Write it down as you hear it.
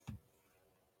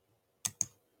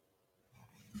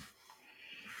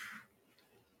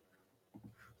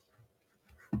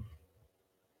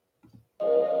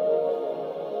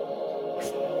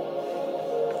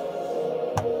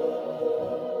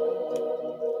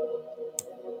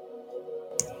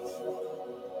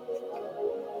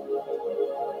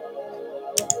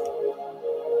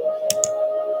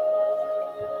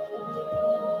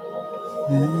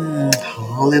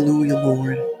Hallelujah,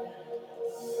 Lord.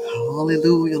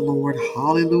 Hallelujah, Lord.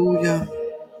 Hallelujah.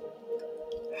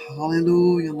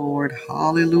 Hallelujah, Lord.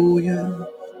 Hallelujah.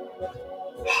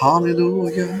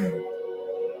 Hallelujah.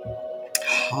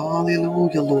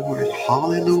 Hallelujah, Lord.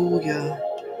 Hallelujah.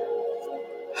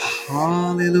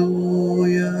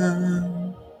 Hallelujah.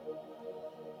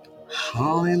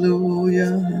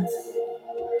 Hallelujah.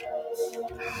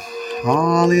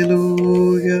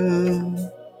 Hallelujah.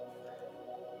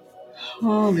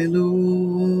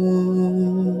 Hallelujah.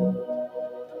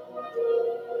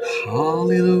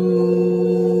 Hallelujah.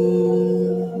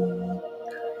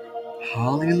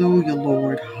 Hallelujah,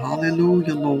 Lord.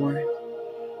 Hallelujah, Lord.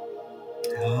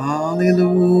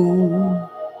 Hallelujah.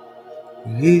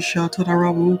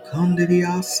 Yeshatarabu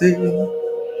kandidiyase.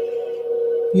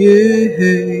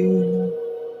 Yea.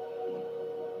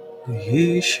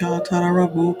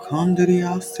 Yeshatarabu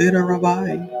kandidiyase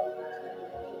rabai.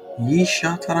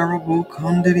 Yeshatarabu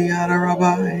kandidiyara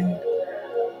rabai.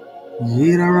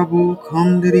 Yedarabu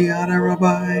kandidiyara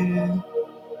rabai.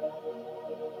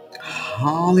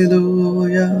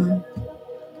 Hallelujah.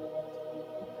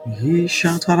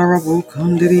 Yeshatarabu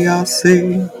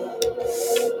kandidiyase.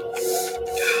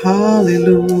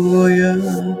 Hallelujah.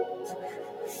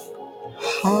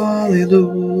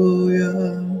 Hallelujah.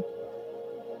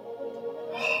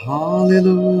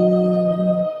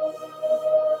 Hallelujah.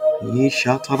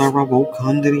 Yeshatarabu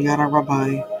kandidiyara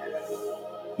rabai.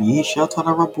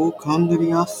 Yeshatarabu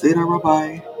kandidiyase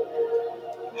rabai.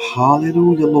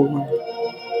 Hallelujah, Lord.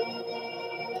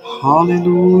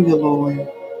 Hallelujah, Lord.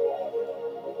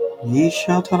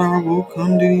 Yeshatarabu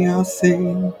kandidiyase.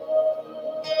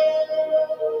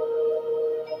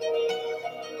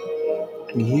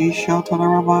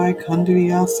 Yeshatarabai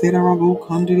kandidiyase rabu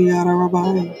kandidiyara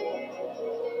rabai.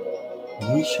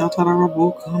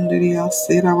 Yeshatarabu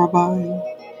kandidiyase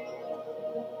rabai.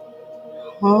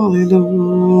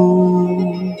 Hallelujah.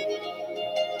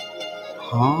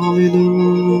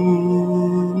 Hallelujah.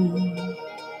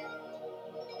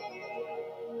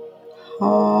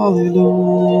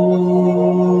 Hallelujah.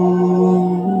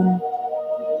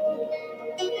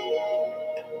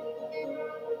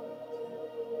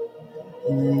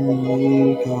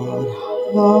 God.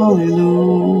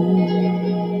 Hallelujah.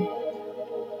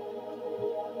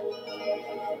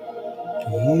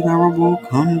 Honorable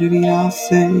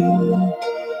Kandidiyase.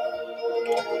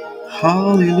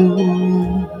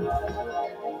 Hallelujah.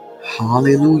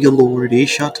 Hallelujah, Lord.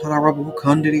 Ishatarabu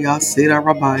Kandidiyase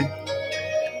Rabbi.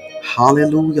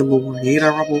 Hallelujah, Lord.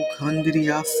 Idarabu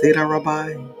Kandidiyase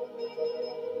Rabbi.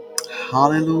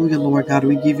 Hallelujah, Lord God.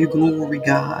 We give you glory,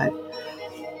 God.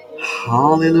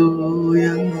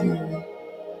 Hallelujah.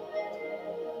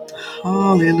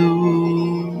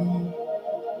 Hallelujah.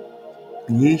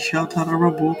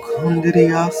 Yeshatarabu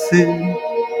Kandidiyase.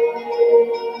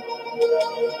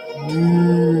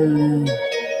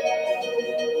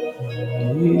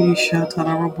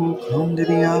 Yeshatarabu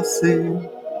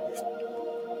Kandidiyase.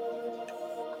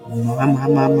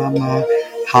 Ma.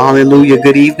 Hallelujah.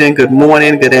 Good evening, good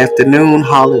morning, good afternoon.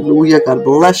 Hallelujah. God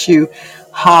bless you.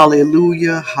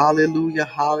 Hallelujah. Hallelujah.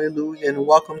 Hallelujah. And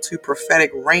welcome to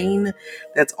Prophetic Reign.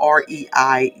 That's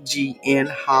REIGN.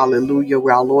 Hallelujah.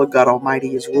 Where our Lord God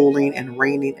Almighty is ruling and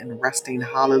reigning and resting.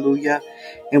 Hallelujah.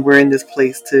 And we're in this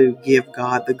place to give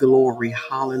God the glory.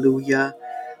 Hallelujah.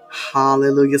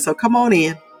 Hallelujah. So come on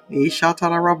in.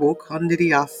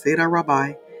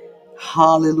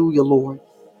 Hallelujah, Lord.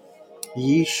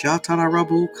 Ye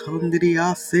shatarabu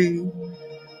kandidiyase.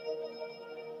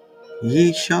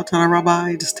 Ye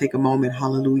shatarabai. Just take a moment.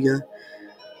 Hallelujah.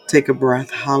 Take a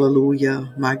breath.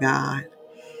 Hallelujah. My God.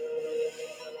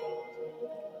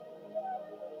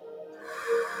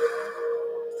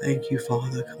 Thank you,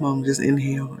 Father. Come on, just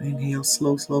inhale. Inhale.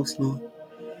 Slow, slow, slow.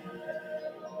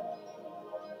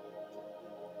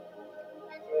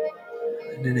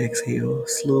 And then exhale.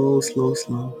 Slow, slow,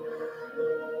 slow.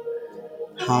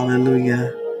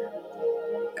 Hallelujah.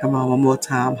 Come on, one more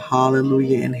time.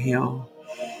 Hallelujah. Inhale.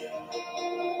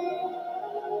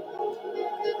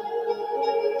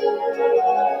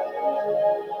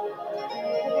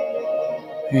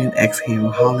 And exhale.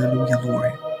 Hallelujah,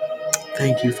 Lord.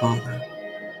 Thank you, Father.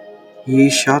 Ye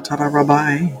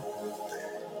shatarabai.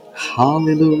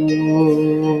 Hallelujah.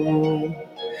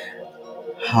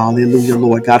 Hallelujah,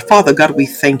 Lord God. Father God, we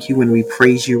thank you and we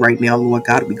praise you right now, Lord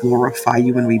God. We glorify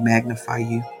you and we magnify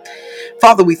you.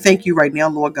 Father, we thank you right now,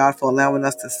 Lord God, for allowing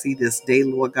us to see this day,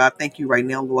 Lord God. Thank you right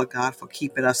now, Lord God, for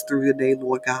keeping us through the day,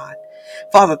 Lord God.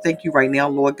 Father, thank you right now,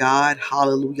 Lord God.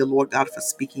 Hallelujah, Lord God, for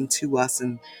speaking to us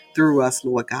and through us,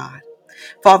 Lord God.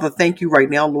 Father, thank you right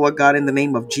now, Lord God, in the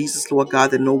name of Jesus, Lord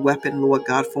God, that no weapon, Lord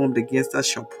God, formed against us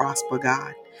shall prosper,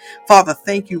 God. Father,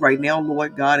 thank you right now,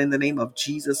 Lord God, in the name of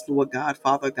Jesus, Lord God,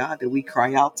 Father God, that we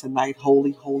cry out tonight,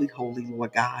 holy, holy, holy,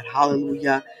 Lord God.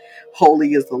 Hallelujah.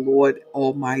 Holy is the Lord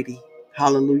Almighty.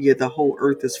 Hallelujah. The whole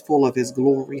earth is full of his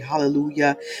glory.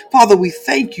 Hallelujah. Father, we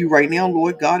thank you right now,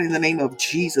 Lord God, in the name of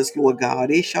Jesus, Lord God.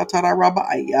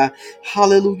 Eshatarabaya.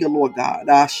 Hallelujah, Lord God.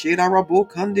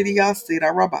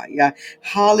 Asherabokandiriyaserabrabaya.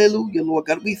 Hallelujah, Lord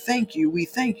God. We thank you. We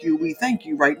thank you. We thank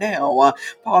you right now.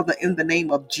 Father, in the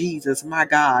name of Jesus, my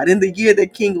God. In the year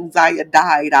that King Uzziah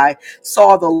died, I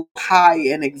saw the Lord high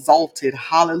and exalted.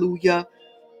 Hallelujah.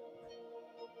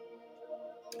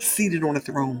 Seated on a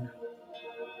throne.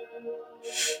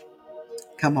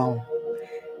 Come on.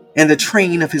 And the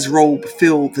train of his robe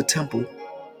filled the temple.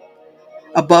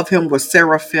 Above him were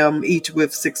seraphim, each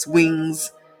with 6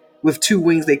 wings. With 2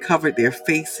 wings they covered their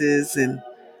faces, and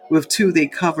with 2 they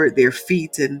covered their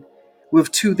feet, and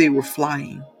with 2 they were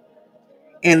flying.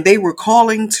 And they were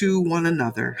calling to one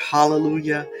another,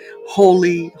 hallelujah,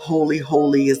 holy, holy,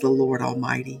 holy is the Lord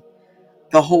Almighty.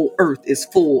 The whole earth is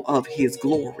full of his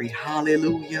glory.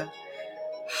 Hallelujah.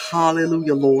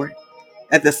 Hallelujah, Lord.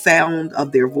 At the sound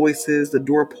of their voices, the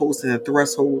doorposts and the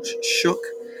thresholds shook,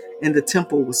 and the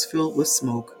temple was filled with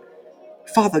smoke.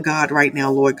 Father God, right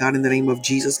now, Lord God, in the name of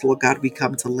Jesus, Lord God, we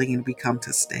come to lay and we come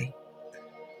to stay.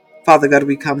 Father God,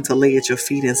 we come to lay at your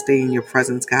feet and stay in your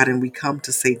presence, God, and we come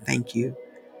to say thank you.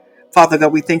 Father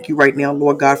God, we thank you right now,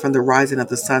 Lord God, from the rising of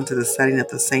the sun to the setting of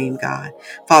the same, God.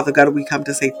 Father God, we come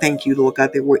to say thank you, Lord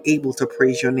God, that we're able to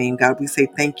praise your name, God. We say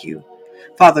thank you.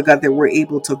 Father God, that we're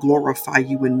able to glorify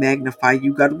you and magnify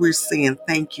you. God, we're saying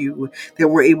thank you that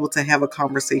we're able to have a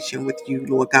conversation with you,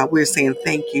 Lord God. We're saying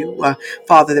thank you,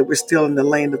 Father, that we're still in the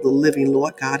land of the living,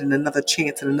 Lord God, and another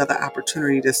chance and another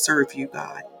opportunity to serve you,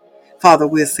 God. Father,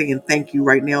 we're saying thank you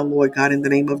right now, Lord God, in the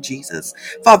name of Jesus.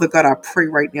 Father God, I pray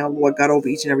right now, Lord God, over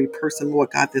each and every person,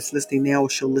 Lord God, that's listening now or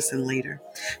shall listen later.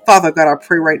 Father God, I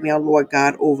pray right now, Lord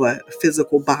God, over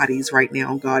physical bodies right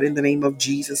now, God, in the name of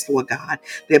Jesus, Lord God,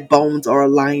 that bones are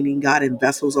aligning, God, and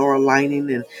vessels are aligning,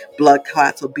 and blood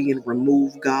clots are being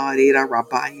removed, God.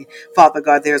 Father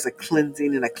God, there's a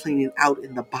cleansing and a cleaning out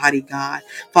in the body, God.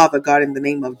 Father God, in the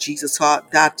name of Jesus, Father,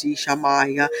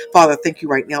 thank you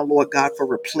right now, Lord God, for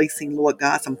replacing, Lord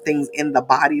God, some things in the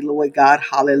body, Lord God.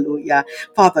 Hallelujah.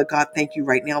 Father God, thank you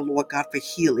right now, Lord God, for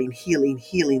healing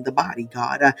the body,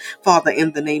 God. Father,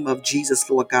 in the name of Jesus,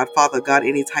 Lord God. Father God,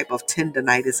 any type of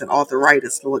tendonitis and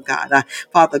arthritis, Lord God.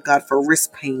 Father God, for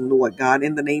wrist pain, Lord God,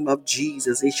 in the name of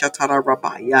Jesus.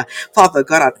 Father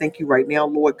God, I thank you right now,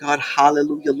 Lord God.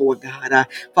 Hallelujah, Lord God.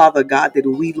 Father God, that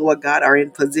we, Lord God, are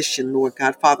in position, Lord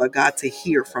God, Father God, to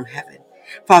hear from heaven.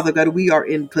 Father God, we are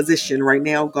in position right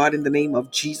now, God, in the name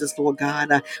of Jesus, Lord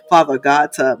God, Father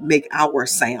God, to make our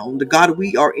sound. God,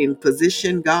 we are in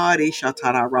position, God,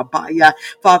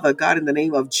 Father God, in the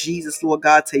name of Jesus, Lord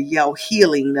God, to yell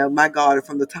healing, my God,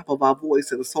 from the top of our voice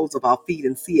to the soles of our feet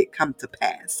and see it come to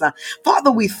pass.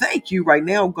 Father, we thank you right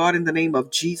now, God, in the name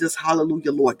of Jesus.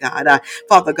 Hallelujah, Lord God.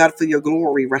 Father God, for your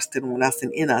glory resting on us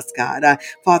and in us, God.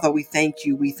 Father, we thank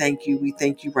you. We thank you. We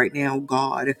thank you right now,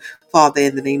 God. Father,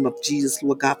 in the name of Jesus,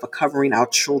 Lord God, for covering our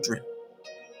children.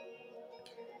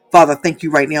 Father, thank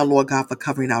you right now, Lord God, for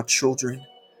covering our children.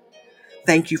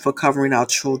 Thank you for covering our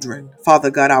children. Father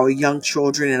God, our young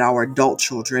children and our adult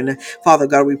children. Father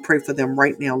God, we pray for them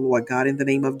right now, Lord God, in the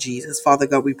name of Jesus. Father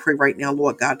God, we pray right now,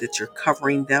 Lord God, that you're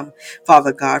covering them.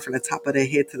 Father God, from the top of their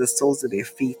head to the soles of their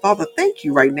feet. Father, thank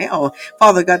you right now.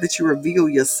 Father God, that you reveal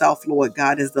yourself, Lord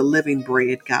God, as the living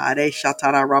bread, God.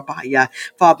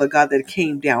 Father God, that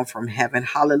came down from heaven.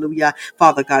 Hallelujah.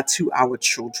 Father God, to our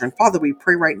children. Father, we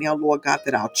pray right now, Lord God,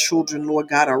 that our children, Lord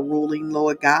God, are ruling,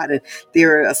 Lord God, and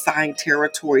they're assigned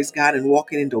territories, God, and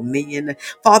walking in dominion.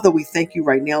 Father, we thank you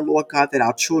right now, Lord God, that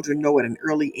our children know at an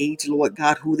early age, Lord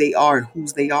God, who they are and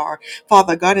whose they are.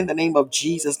 Father God, in the name of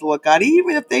Jesus, Lord God,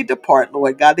 even if they depart,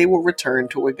 Lord God, they will return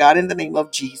to it, God, in the name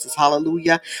of Jesus.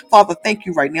 Hallelujah. Father, thank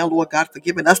you right now, Lord God, for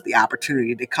giving us the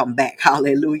opportunity to come back.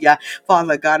 Hallelujah.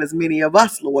 Father God, as many of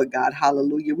us, Lord God,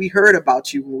 hallelujah, we heard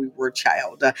about you when we were a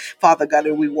child. Father God,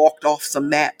 and we walked off some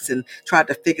maps and tried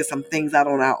to figure some things out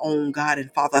on our own, God. And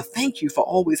Father, thank you for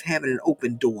always having an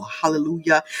open door.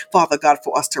 Hallelujah. Father God,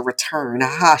 for us to return.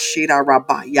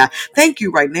 Thank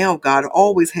you right now, God,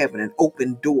 always having an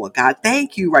open door, God.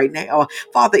 Thank you right now,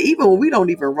 Father, even when we don't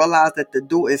even realize that the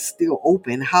door is still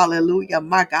open. Hallelujah.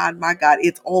 My God,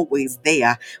 it's always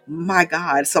there. My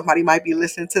God, somebody might be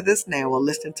listening to this now or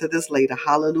listening to this later.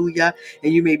 Hallelujah.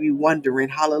 And you may be wondering,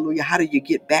 hallelujah, how do you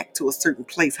get back to a certain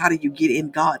place? How do you get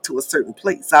in God to a certain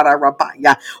place?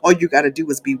 All you got to do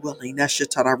is be willing.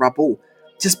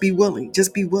 Just be willing.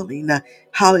 Just be willing.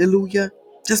 Hallelujah.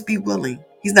 Just be willing.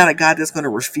 He's not a God that's going to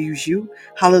refuse you.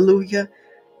 Hallelujah.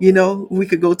 You know, we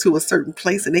could go to a certain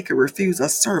place and they could refuse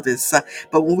us service.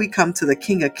 But when we come to the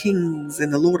King of Kings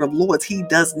and the Lord of Lords, he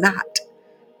does not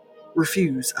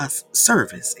refuse us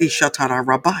service. Ishatara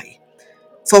Rabbi.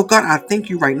 So, God, I thank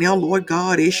you right now, Lord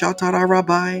God. Ishatara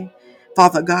Rabbi.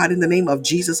 Father God, in the name of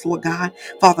Jesus, Lord God,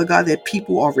 Father God, that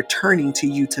people are returning to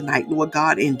you tonight, Lord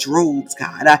God, in droves,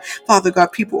 God. Father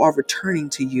God, people are returning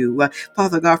to you,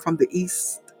 Father God, from the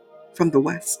east, from the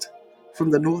west, from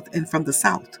the north, and from the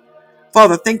south.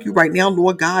 Father, thank you right now,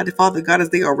 Lord God, Father God, as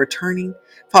they are returning.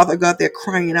 Father God, they're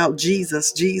crying out,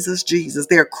 Jesus, Jesus, Jesus.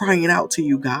 They're crying out to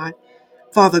you, God.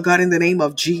 Father God, in the name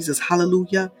of Jesus,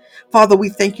 hallelujah. Father, we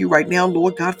thank you right now,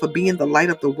 Lord God, for being the light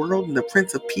of the world and the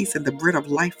Prince of Peace and the bread of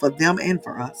life for them and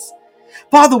for us.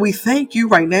 Father, we thank you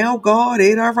right now, God,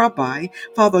 Ada Rabbi,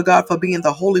 Father God, for being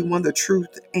the Holy One, the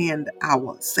truth, and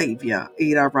our Savior,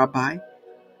 Ada Rabbi.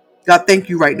 God, thank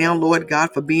you right now, Lord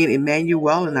God, for being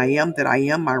Emmanuel, and I am that I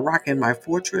am, my rock and my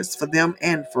fortress for them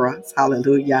and for us.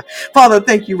 Hallelujah. Father,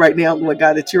 thank you right now, Lord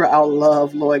God, that you're our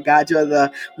love, Lord God. You're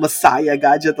the Messiah,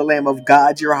 God. You're the Lamb of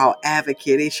God. You're our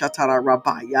advocate. Ishatara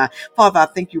Rabbiah. Father, I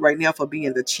thank you right now for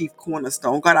being the chief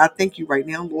cornerstone. God, I thank you right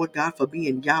now, Lord God, for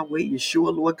being Yahweh,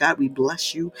 Yeshua, Lord God. We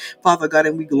bless you, Father God,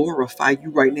 and we glorify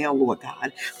you right now, Lord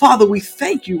God. Father, we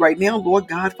thank you right now, Lord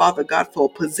God, Father God,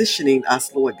 for positioning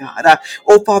us, Lord God.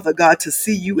 Oh, Father God, to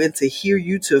see you and to hear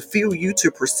you, to feel you, to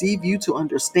perceive you, to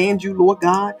understand you, Lord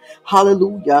God.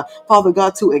 Hallelujah. Father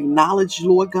God, to acknowledge,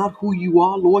 Lord God, who you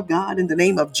are, Lord God, in the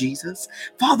name of Jesus.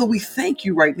 Father, we thank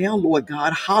you right now, Lord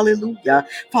God. Hallelujah.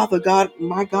 Father God,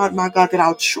 my God, that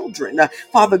our children,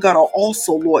 Father God, are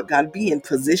also, Lord God, being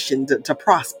positioned to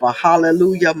prosper.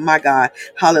 Hallelujah, my God.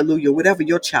 Hallelujah. Whatever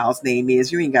your child's name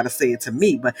is, you ain't got to say it to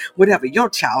me, but whatever your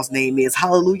child's name is,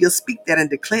 hallelujah, speak that and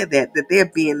declare that they're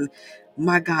being,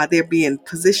 my God, they're being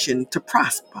positioned to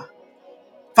prosper.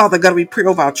 Father God, we pray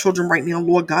over our children right now,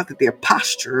 Lord God, that their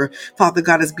posture, Father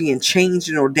God, is being changed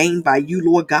and ordained by you,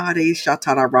 Lord God.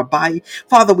 Shatara Rabbi.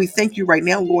 Father, we thank you right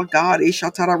now, Lord God.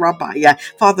 Shatara Rabbi.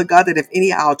 Father God, that if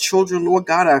any of our children, Lord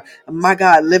God, are, my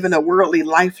God, living a worldly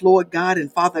life, Lord God, and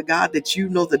Father God, that you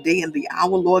know the day and the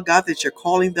hour, Lord God, that you're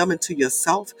calling them into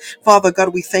yourself. Father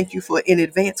God, we thank you for in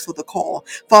advance for the call.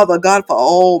 Father God, for,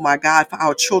 oh my God, for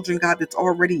our children, God, that's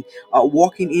already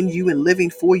walking in you and living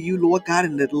for you, Lord God,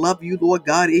 and that love you, Lord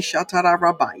God. Ishatara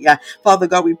Rabbiah. Father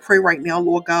God, we pray right now,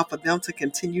 Lord God, for them to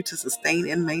continue to sustain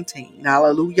and maintain.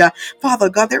 Hallelujah. Father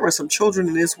God, there are some children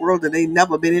in this world that they've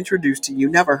never been introduced to you,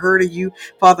 never heard of you,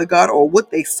 Father God, or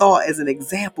what they saw as an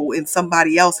example in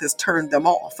somebody else has turned them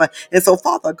off. And so,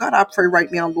 Father God, I pray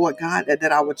right now, Lord God,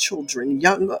 that our children,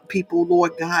 young people,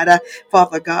 Lord God,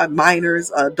 Father God,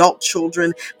 minors, adult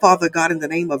children, Father God, in the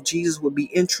name of Jesus, will be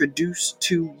introduced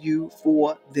to you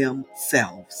for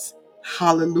themselves.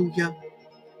 Hallelujah.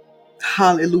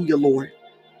 Hallelujah, Lord.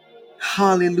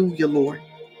 Hallelujah, Lord.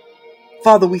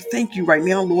 Father, we thank you right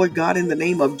now, Lord God, in the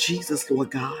name of Jesus, Lord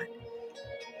God.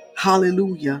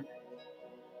 Hallelujah.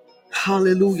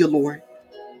 Hallelujah, Lord.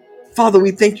 Father, we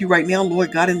thank you right now,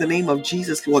 Lord God, in the name of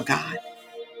Jesus, Lord God.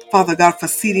 Father God, for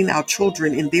seating our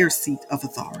children in their seat of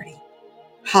authority.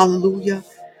 Hallelujah.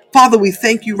 Father, we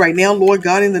thank you right now, Lord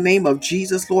God, in the name of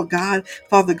Jesus, Lord God.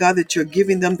 Father God, that you're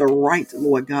giving them the right,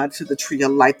 Lord God, to the tree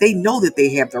of life. They know that they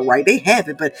have the right. They have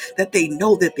it, but that they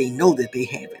know that they know that they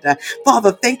have it.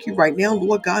 Father, thank you right now,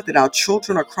 Lord God, that our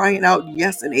children are crying out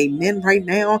yes and amen right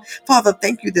now. Father,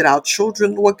 thank you that our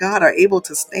children, Lord God, are able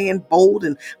to stand bold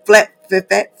and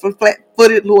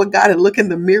flat-footed, Lord God, and look in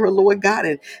the mirror, Lord God,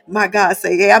 and my God,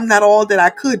 say, hey, I'm not all that I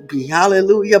could be.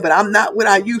 Hallelujah. But I'm not what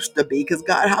I used to be. Because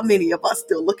God, how many of us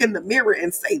still look in the mirror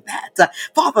and say that?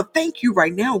 Father, thank you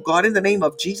right now, God, in the name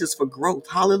of Jesus for growth.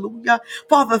 Hallelujah.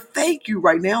 Father, thank you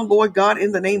right now, Lord God,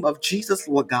 in the name of Jesus,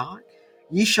 Lord God.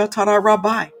 Yishatara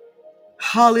Rabbi.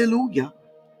 Hallelujah.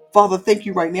 Father, thank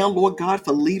you right now, Lord God,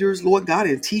 for leaders, Lord God,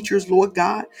 and teachers, Lord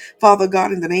God. Father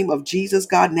God, in the name of Jesus,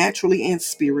 God, naturally and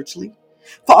spiritually.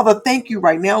 Father, thank you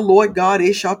right now, Lord God,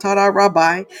 Ishatara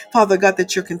Rabbi. Father God,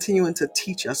 that you're continuing to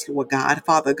teach us, Lord God.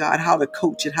 Father God, how to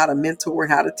coach and how to mentor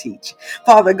and how to teach.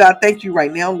 Father God, thank you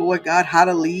right now, Lord God, how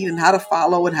to lead and how to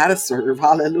follow and how to serve.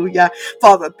 Hallelujah.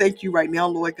 Father, thank you right now,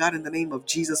 Lord God, in the name of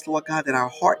Jesus, Lord God, that our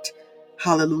heart,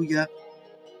 hallelujah,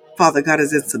 Father God,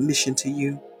 is in submission to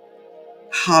you.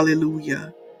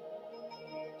 Hallelujah.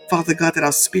 Father God, that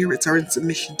our spirits are in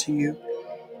submission to you.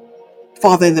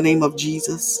 Father, in the name of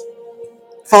Jesus.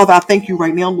 Father, I thank you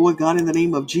right now, Lord God, in the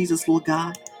name of Jesus, Lord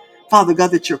God. Father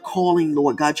God, that you're calling,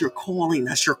 Lord God, you're calling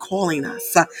us. You're calling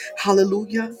us.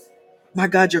 Hallelujah. My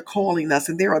God, you're calling us.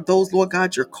 And there are those, Lord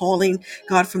God, you're calling,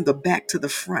 God, from the back to the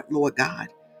front, Lord God.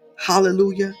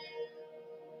 Hallelujah.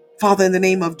 Father, in the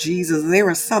name of Jesus, and there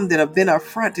are some that have been up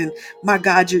front, and my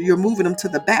God, you're moving them to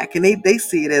the back, and they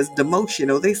see it as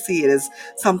demotion, or they see it as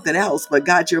something else. But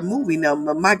God, you're moving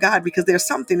them, my God, because there's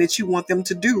something that you want them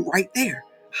to do right there.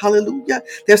 Hallelujah.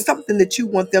 There's something that you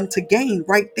want them to gain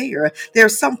right there.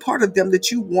 There's some part of them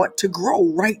that you want to grow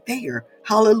right there.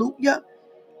 Hallelujah.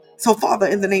 So, Father,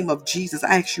 in the name of Jesus,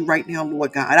 I ask you right now,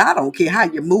 Lord God, I don't care how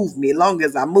you move me, as long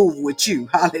as I move with you.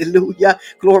 Hallelujah.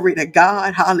 Glory to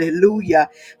God. Hallelujah.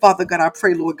 Father God, I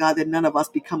pray, Lord God, that none of us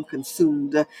become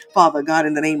consumed. Father God,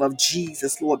 in the name of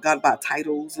Jesus, Lord God, by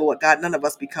titles, Lord God, none of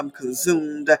us become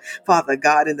consumed. Father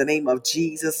God, in the name of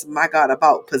Jesus, my God,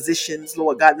 about positions,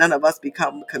 Lord God, none of us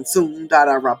become consumed.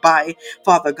 Rabbi,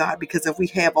 Father God, because if we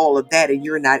have all of that and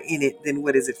you're not in it, then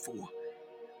what is it for?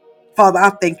 Father, I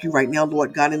thank you right now,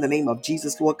 Lord God, in the name of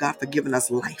Jesus, Lord God, for giving us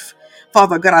life.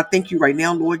 Father God, I thank you right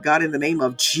now, Lord God, in the name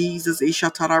of Jesus.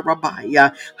 Ishatara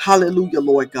Rabbiya. Hallelujah,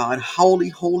 Lord God. Holy,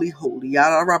 holy, holy.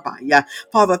 Yada Rabbiya.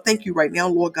 Father, thank you right now,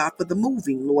 Lord God, for the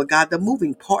moving, Lord God, the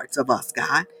moving parts of us,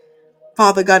 God.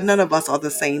 Father God, none of us are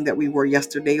the same that we were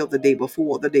yesterday or the day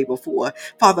before or the day before.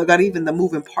 Father God, even the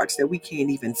moving parts that we can't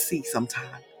even see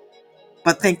sometimes.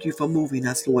 But thank you for moving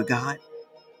us, Lord God.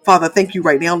 Father, thank you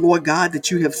right now, Lord God, that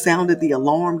you have sounded the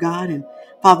alarm, God. And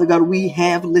Father God, we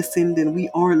have listened and we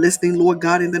are listening, Lord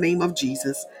God, in the name of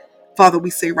Jesus. Father,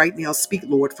 we say right now, speak,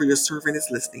 Lord, for your servant is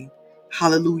listening.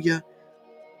 Hallelujah.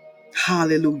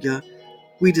 Hallelujah.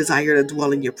 We desire to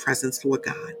dwell in your presence, Lord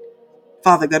God.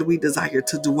 Father God, we desire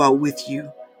to dwell with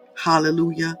you.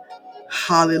 Hallelujah.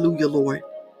 Hallelujah, Lord.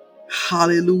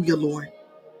 Hallelujah, Lord.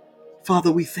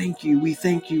 Father, we thank you. We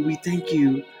thank you. We thank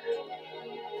you.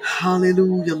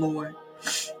 Hallelujah, Lord.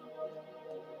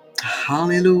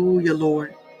 Hallelujah,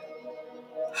 Lord.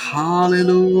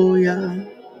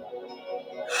 Hallelujah.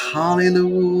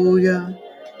 Hallelujah.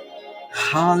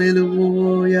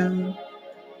 Hallelujah.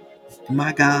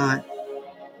 My God.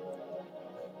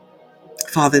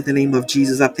 Father, in the name of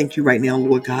Jesus, I thank you right now,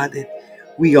 Lord God,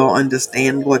 that we all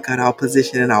understand, Lord God, our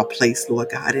position and our place, Lord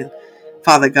God. And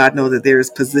Father God, know that there is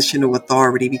positional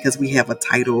authority because we have a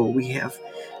title or we have,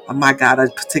 my God, a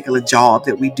particular job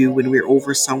that we do when we're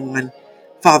over someone.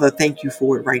 Father, thank you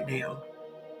for it right now.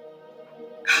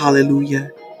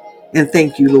 Hallelujah. And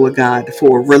thank you, Lord God,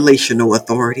 for relational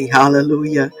authority.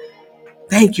 Hallelujah.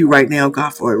 Thank you right now,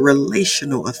 God, for a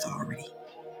relational authority.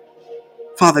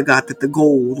 Father God, that the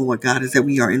goal, Lord God, is that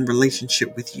we are in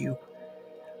relationship with you.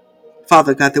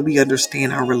 Father God, that we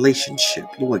understand our relationship,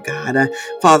 Lord God.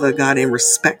 Father God, in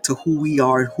respect to who we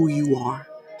are and who you are.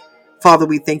 Father,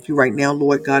 we thank you right now,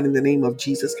 Lord God, in the name of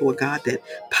Jesus, Lord God, that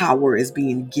power is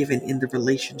being given in the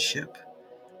relationship.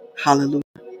 Hallelujah.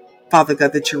 Father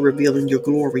God, that you're revealing your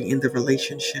glory in the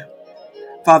relationship.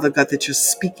 Father God, that you're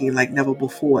speaking like never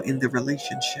before in the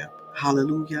relationship.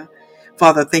 Hallelujah.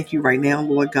 Father, thank you right now,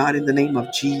 Lord God, in the name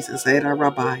of Jesus. Eda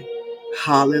Rabbi.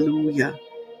 Hallelujah.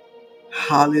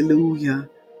 Hallelujah.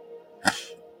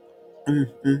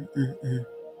 Mm, mm, mm, mm.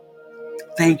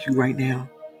 Thank you right now.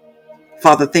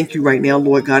 Father, thank you right now,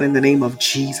 Lord God, in the name of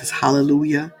Jesus.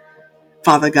 Hallelujah.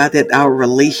 Father God, that our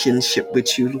relationship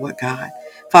with you, Lord God.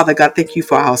 Father God, thank you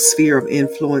for our sphere of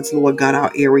influence, Lord God,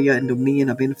 our area and dominion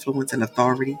of influence and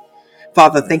authority.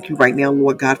 Father, thank you right now,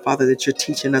 Lord God, Father, that you're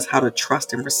teaching us how to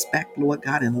trust and respect, Lord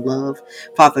God, and love,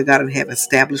 Father God, and have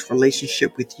established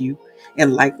relationship with you.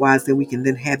 And likewise, then we can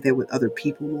then have that with other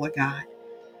people, Lord God.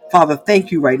 Father,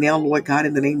 thank you right now, Lord God,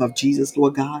 in the name of Jesus,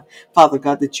 Lord God. Father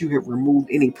God, that you have removed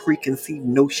any preconceived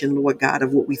notion, Lord God,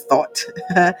 of what we thought.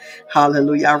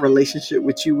 Hallelujah. Our relationship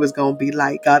with you was going to be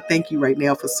like. God, thank you right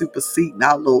now for superseding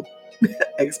our little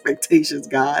expectations,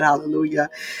 God. Hallelujah.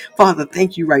 Father,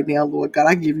 thank you right now, Lord God.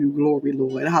 I give you glory,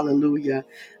 Lord. Hallelujah.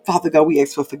 Father God, we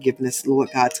ask for forgiveness, Lord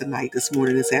God, tonight, this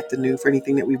morning, this afternoon, for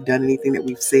anything that we've done, anything that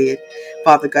we've said.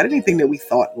 Father God, anything that we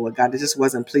thought, Lord God, that just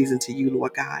wasn't pleasing to you,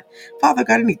 Lord God. Father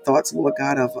God, any thoughts, Lord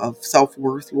God, of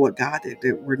self-worth, Lord God,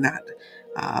 that we're not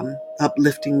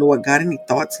uplifting, Lord God. Any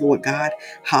thoughts, Lord God,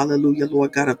 hallelujah,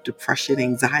 Lord God, of depression,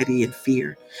 anxiety, and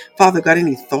fear. Father God,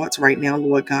 any thoughts right now,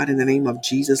 Lord God, in the name of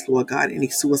Jesus, Lord God, any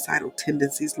suicidal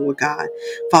tendencies, Lord God,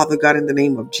 Father God, in the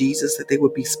name of Jesus, that they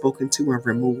would be spoken to and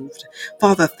removed.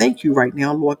 Father, thank you right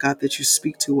now, Lord God, that you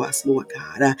speak to us, Lord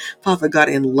God. Father God,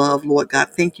 in love, Lord God,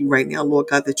 thank you right now, Lord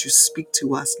God, that you speak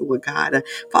to us, Lord God.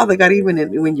 Father God,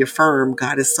 even when you're firm,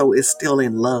 God is still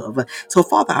in love. So,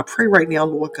 Father, I pray right now,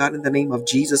 Lord God, in the name of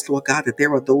Jesus, Lord God, that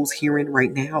there are those hearing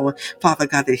right now, Father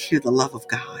God, that hear the love of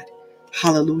God.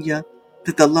 Hallelujah.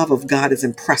 That the love of God is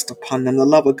impressed upon them. The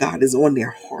love of God is on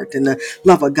their heart, and the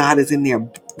love of God is in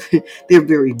their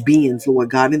very beings,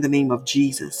 Lord God, in the name of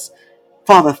Jesus.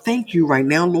 Father, thank you right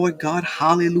now, Lord God.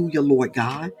 Hallelujah, Lord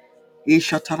God.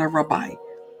 Ishatara Rabbi.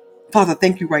 Father,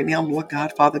 thank you right now, Lord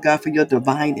God, Father God, for your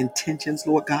divine intentions,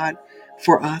 Lord God,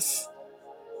 for us.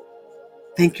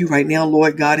 Thank you right now,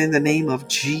 Lord God, in the name of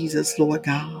Jesus, Lord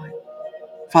God.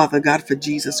 Father God, for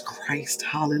Jesus Christ.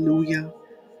 Hallelujah.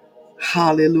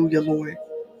 Hallelujah, Lord.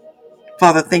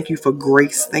 Father, thank you for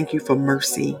grace. Thank you for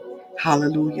mercy.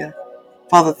 Hallelujah.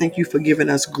 Father, thank you for giving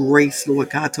us grace, Lord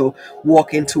God, to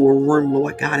walk into a room,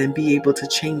 Lord God, and be able to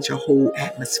change a whole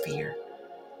atmosphere.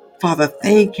 Father,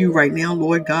 thank you right now,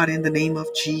 Lord God, in the name of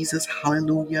Jesus.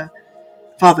 Hallelujah.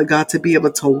 Father God, to be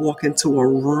able to walk into a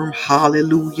room.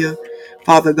 Hallelujah.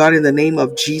 Father God, in the name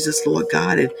of Jesus, Lord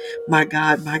God, and my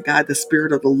God, the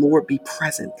Spirit of the Lord be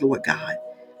present, Lord God.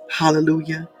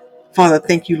 Hallelujah. Father,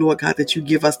 thank you, Lord God, that you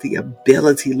give us the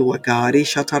ability, Lord God.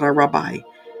 Ishatara Rabbi.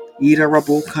 Ida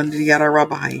Rabu Kandiyara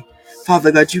Rabbi.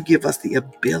 Father God, you give us the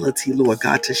ability, Lord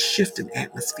God, to shift an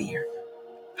atmosphere.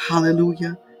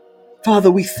 Hallelujah.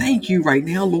 Father, we thank you right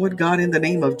now, Lord God, in the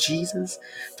name of Jesus.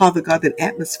 Father God, that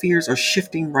atmospheres are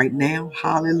shifting right now.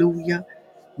 Hallelujah.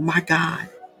 My God.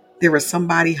 There is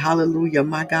somebody, hallelujah,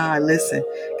 my God, listen.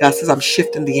 God says, I'm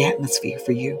shifting the atmosphere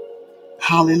for you.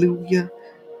 Hallelujah.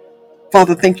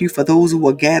 Father, thank you for those who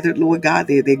are gathered, Lord God.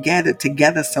 They're gathered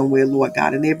together somewhere, Lord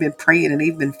God, and they've been praying and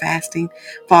they've been fasting.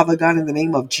 Father God, in the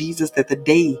name of Jesus, that the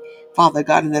day, Father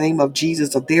God, in the name of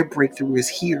Jesus, of their breakthrough is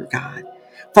here, God.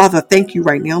 Father, thank you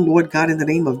right now, Lord God, in the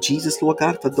name of Jesus, Lord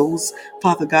God, for those,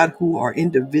 Father God, who are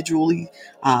individually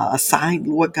assigned,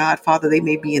 Lord God. Father, they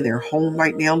may be in their home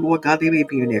right now, Lord God. They may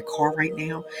be in their car right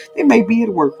now. They may be at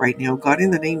work right now, God,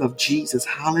 in the name of Jesus.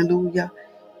 Hallelujah.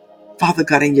 Father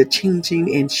God, and you're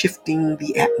changing and shifting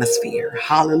the atmosphere.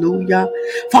 Hallelujah.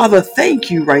 Father,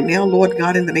 thank you right now, Lord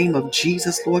God, in the name of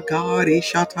Jesus, Lord God.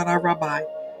 Eshatara Rabbi.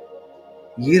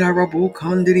 Yira Rabu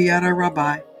Kandiri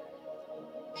Rabbi.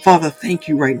 Father, thank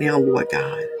you right now, Lord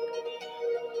God.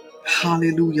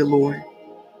 Hallelujah, Lord.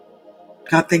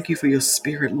 God, thank you for your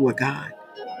spirit, Lord God.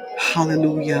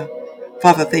 Hallelujah.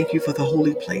 Father, thank you for the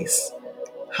holy place.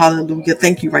 Hallelujah.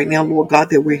 Thank you right now, Lord God,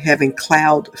 that we're having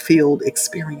cloud-filled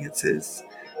experiences.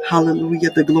 Hallelujah.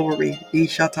 The glory.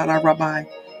 Eshatara Rabbi.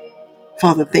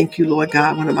 Father, thank you, Lord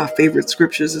God. One of my favorite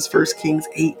scriptures is 1 Kings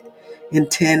 8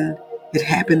 and 10. It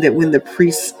happened that when the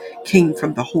priests came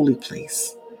from the holy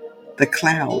place, the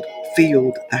cloud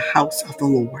filled the house of the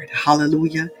Lord.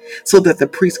 Hallelujah. So that the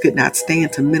priest could not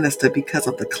stand to minister because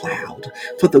of the cloud.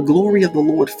 For the glory of the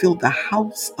Lord filled the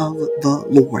house of the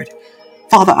Lord.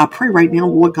 Father, I pray right now,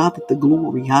 Lord God, that the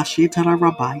glory,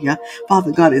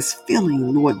 Father God, is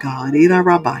filling, Lord God,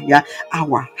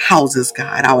 our houses,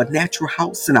 God, our natural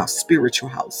house and our spiritual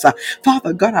house.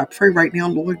 Father God, I pray right now,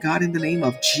 Lord God, in the name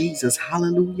of Jesus,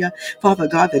 hallelujah. Father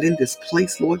God, that in this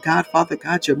place, Lord God, Father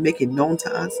God, you're making known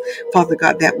to us, Father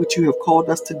God, that which you have called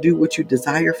us to do, what you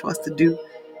desire for us to do,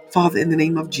 Father, in the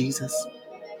name of Jesus.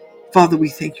 Father, we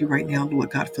thank you right now, Lord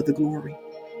God, for the glory.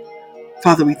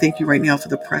 Father, we thank you right now for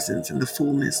the presence and the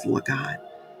fullness, Lord God.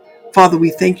 Father, we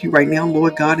thank you right now,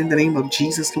 Lord God, in the name of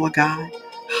Jesus, Lord God.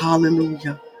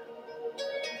 Hallelujah.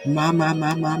 Ma.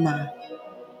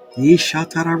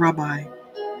 Yeshatara Rabbi.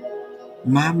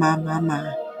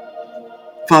 Ma.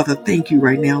 Father, thank you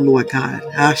right now, Lord God.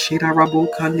 Ashira Rabo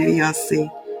Kandiyase.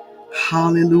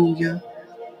 Hallelujah.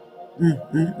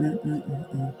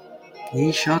 Mm.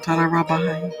 Yeshatara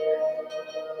Rabbi.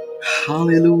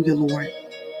 Hallelujah, Lord.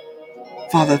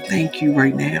 Father, thank you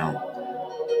right now.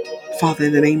 Father,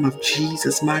 in the name of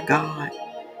Jesus, my God.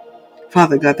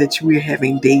 Father God, that we're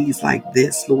having days like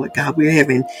this, Lord God. We're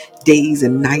having days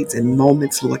and nights and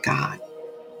moments, Lord God.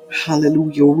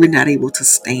 Hallelujah. We're not able to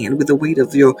stand with the weight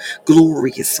of your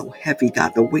glory is so heavy,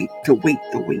 God. The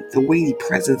weighty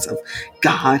presence of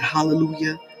God,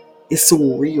 hallelujah, is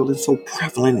so real and so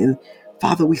prevalent. And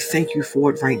Father, we thank you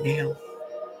for it right now.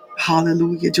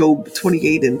 Hallelujah. Job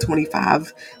 28 and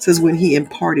 25 says, when he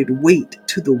imparted weight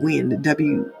to the wind,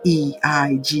 Weight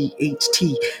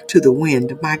to the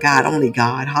wind. My God, only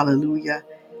God. Hallelujah.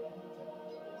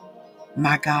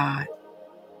 My God.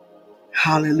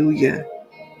 Hallelujah.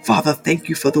 Father, thank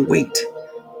you for the weight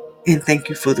and thank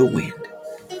you for the wind.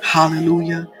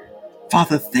 Hallelujah.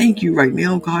 Father, thank you right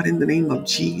now, God, in the name of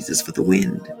Jesus for the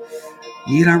wind.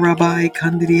 Yira Rabbi,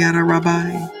 Kandiriara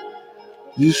Rabbi.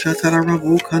 Yishatara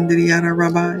Rabu, Kandiriara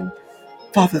Rabbi.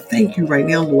 Father, thank you right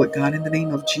now, Lord God, in the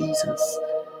name of Jesus.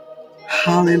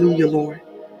 Hallelujah, Lord.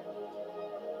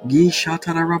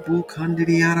 Yishatara Rabu,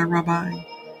 Kandiriara Rabbi.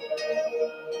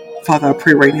 Father, I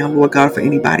pray right now, Lord God, for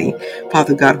anybody,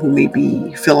 Father God, who may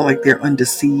be feeling like they're under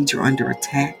siege or under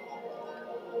attack.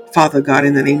 Father God,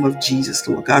 in the name of Jesus,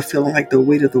 Lord God, feeling like the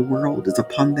weight of the world is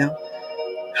upon them.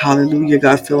 Hallelujah,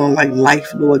 God, feeling like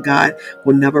life, Lord God,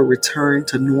 will never return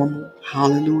to normal.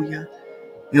 Hallelujah.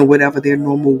 And whatever their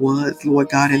normal was, Lord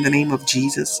God, in the name of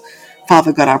Jesus.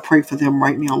 Father God, I pray for them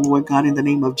right now, Lord God, in the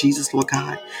name of Jesus, Lord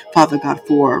God. Father God,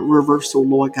 for a reversal,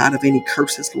 Lord God, of any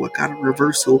curses, Lord God, a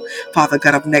reversal, Father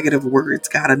God, of negative words,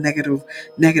 God, a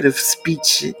negative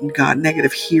speech, God,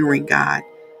 negative hearing, God.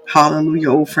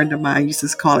 Hallelujah. Old friend of mine used to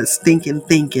call it stinking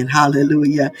thinking.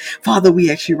 Hallelujah. Father, we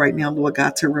ask you right now, Lord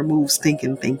God, to remove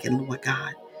stinking thinking, Lord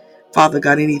God. Father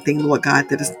God, anything, Lord God,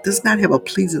 does not have a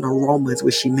pleasing aroma is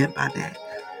what she meant by that.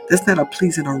 That's not a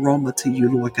pleasing aroma to you,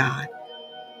 Lord God.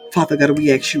 Father God,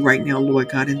 we ask you right now, Lord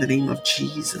God, in the name of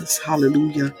Jesus.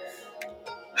 Hallelujah.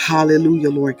 Hallelujah,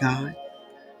 Lord God.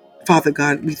 Father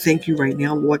God, we thank you right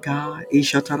now, Lord God.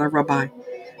 Ishatara Rabbi.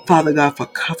 Father God, for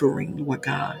covering, Lord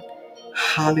God.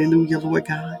 Hallelujah, Lord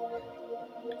God.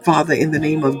 Father, in the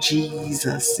name of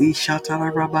Jesus.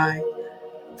 Ishatara Rabbi.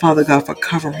 Father God, for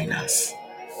covering us.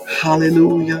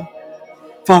 Hallelujah.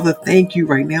 Father, thank you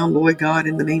right now, Lord God,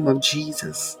 in the name of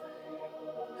Jesus.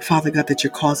 Father God, that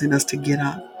you're causing us to get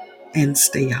up and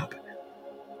stay up.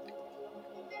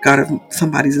 God, if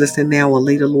somebody's listening now or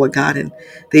later, Lord God, and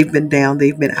they've been down,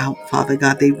 they've been out, Father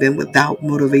God, they've been without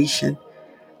motivation.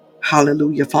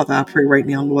 Hallelujah. Father, I pray right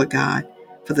now, Lord God,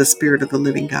 for the Spirit of the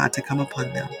living God to come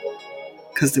upon them.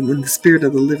 Because when the Spirit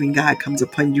of the living God comes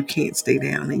upon you, you can't stay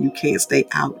down and you can't stay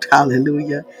out.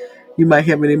 Hallelujah. You might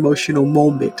have an emotional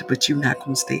moment, but you're not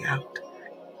going to stay out.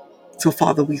 So,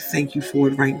 Father, we thank you for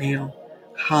it right now.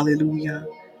 Hallelujah.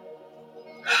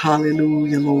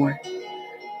 Hallelujah, Lord.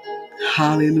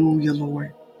 Hallelujah,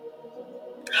 Lord.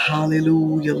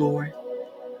 Hallelujah, Lord.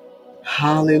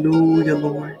 Hallelujah,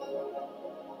 Lord.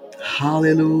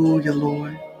 Hallelujah,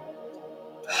 Lord.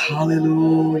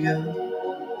 Hallelujah.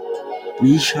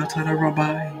 Yeshatara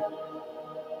Rabbi.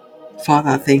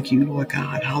 Father, I thank you, Lord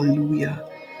God. Hallelujah.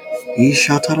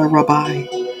 Yeshatara Rabbi.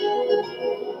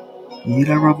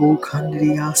 Yirarabu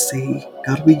Kandidiyase.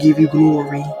 God, we give you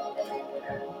glory.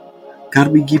 God,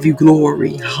 we give you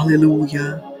glory.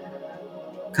 Hallelujah.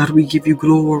 God, we give you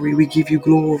glory. We give you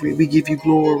glory. We give you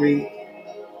glory.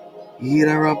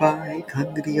 Yirarabai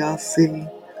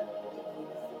Kandidiyase.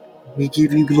 We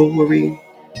give you glory.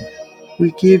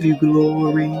 We give you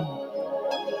glory.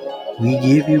 We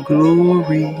give you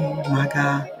glory, my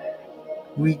God.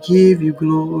 We give you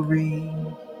glory.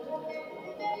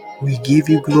 We give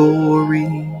you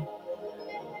glory.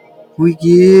 We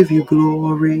give you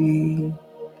glory.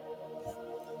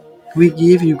 We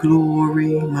give you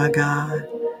glory, my God.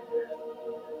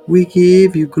 We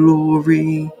give you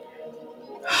glory.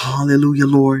 Hallelujah,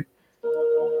 Lord.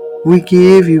 We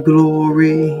give you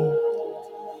glory.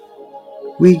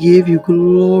 We give you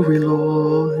glory,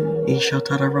 Lord.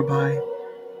 Ishatara Rabbi.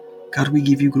 God, we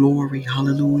give you glory.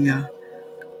 Hallelujah,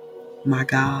 my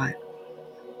God.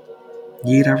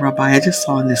 Yeda Rabbi. I just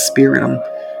saw in the spirit.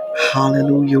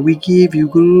 Hallelujah. We give you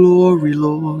glory,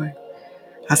 Lord.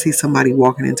 I see somebody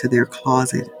walking into their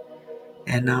closet.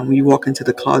 And when you walk into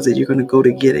the closet, you're going to go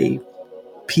to get a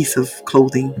piece of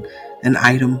clothing, an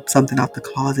item, something out the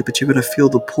closet. But you're going to feel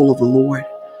the pull of the Lord.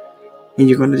 And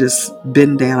you're going to just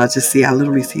bend down. I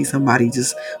literally see somebody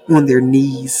just on their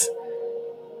knees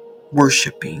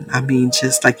worshiping. I mean,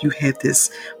 just like you have this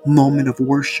moment of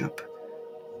worship.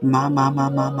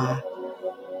 My.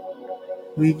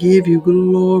 We give you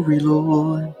glory,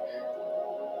 Lord.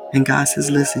 And God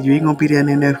says, listen, you ain't going to be there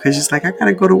in there because it's like, I got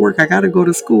to go to work. I got to go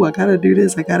to school. I got to do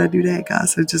this. I got to do that. God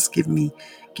said, just give me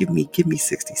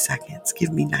 60 seconds.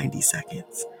 Give me 90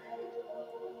 seconds.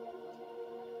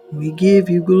 We give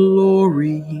you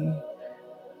glory.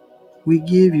 We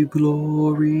give you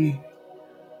glory.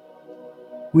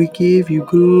 We give you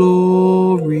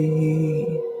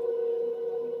glory.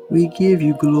 We give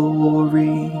you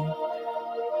glory.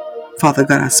 Father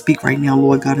God, I speak right now,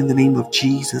 Lord God, in the name of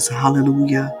Jesus.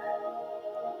 Hallelujah.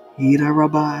 Yida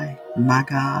Rabbi, my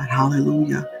God.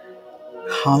 Hallelujah.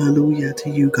 Hallelujah to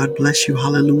you. God bless you.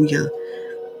 Hallelujah.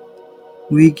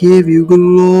 We give you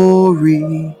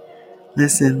glory.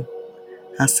 Listen,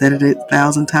 I said it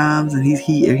 1,000 times and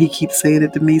he keeps saying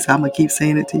it to me, so I'm going to keep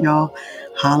saying it to y'all.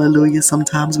 Hallelujah.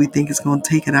 Sometimes we think it's going to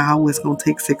take an hour. It's going to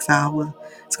take 6 hours.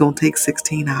 It's going to take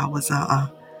 16 hours.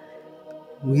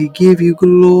 We give you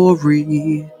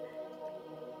glory.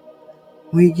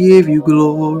 We give you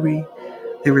glory.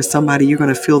 There is somebody, you're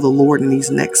going to feel the Lord in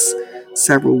these next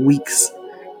several weeks.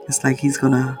 It's like he's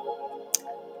going to,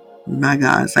 my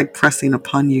God, it's like pressing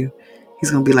upon you. He's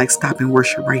going to be like, stop and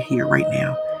worship right here, right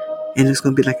now. And it's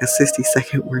going to be like a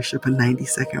 60-second worship, a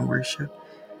 90-second worship.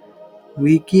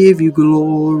 We give you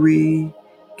glory. You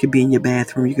could be in your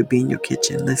bathroom. You could be in your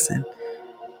kitchen. Listen.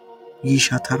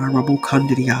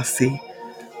 Yishatarabukandiriase.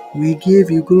 We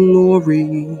give you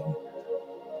glory.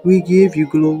 We give you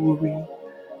glory.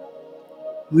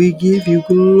 We give you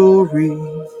glory.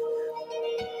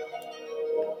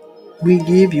 We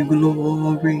give you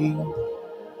glory.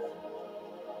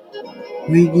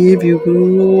 We give you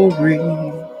glory.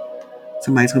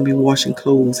 Somebody's gonna be washing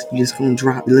clothes. You're just gonna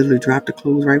literally drop the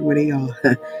clothes right where they are.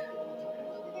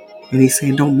 And he's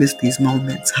saying, don't miss these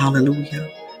moments. Hallelujah.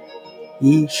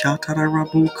 Ye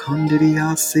shatarabu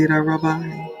kandiria sera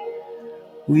rabbi.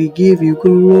 We give you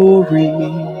glory.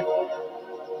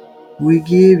 We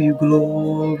give you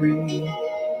glory.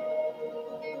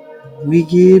 We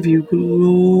give you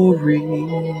glory.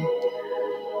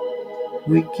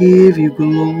 We give you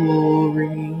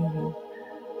glory.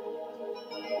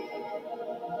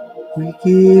 We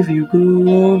give you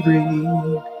glory.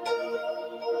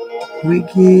 We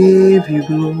give you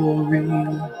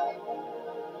glory.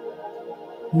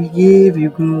 We give you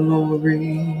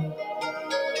glory.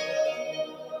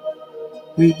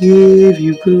 We give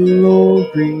you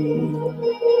glory.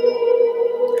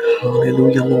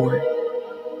 Hallelujah, Lord.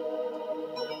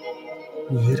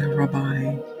 Yida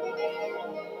Rabbi.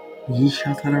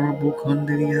 Yishatarabu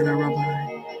Kandiriana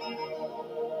Rabbi.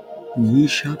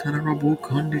 Yishatarabu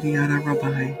Kandiriana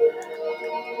Rabbi.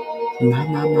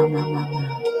 Mama, mama,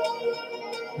 mama.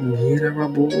 Yida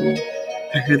Rabu.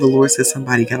 I hear the Lord says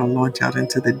somebody gotta launch out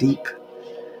into the deep.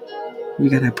 You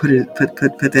gotta put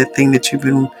that thing that you've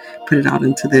been, put it out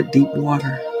into that deep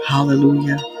water.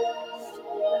 Hallelujah.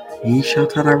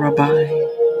 Yishatara Rabbi.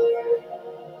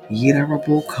 Yida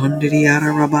Rabu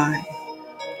Kandiriana Rabbi.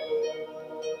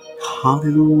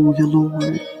 Hallelujah,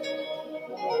 Lord.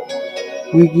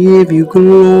 We give you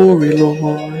glory,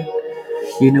 Lord.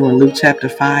 You know, in Luke chapter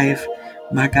 5,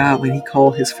 my God, when he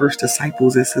called his first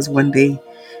disciples, it says one day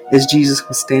as Jesus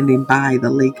was standing by the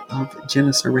lake of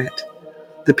Gennesaret,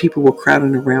 the people were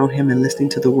crowding around him and listening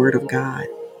to the word of God.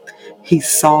 He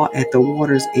saw at the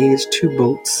water's edge 2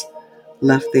 boats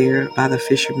left there by the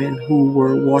fishermen who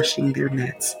were washing their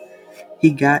nets.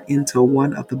 He got into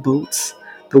one of the boats,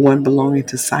 the one belonging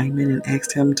to Simon, and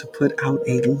asked him to put out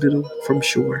a little from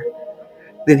shore.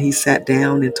 Then he sat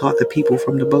down and taught the people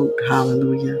from the boat.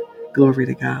 Hallelujah. Glory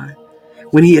to God.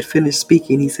 When he had finished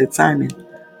speaking, he said, Simon,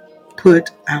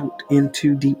 put out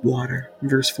into deep water,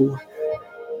 verse 4,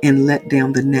 and let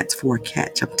down the nets for a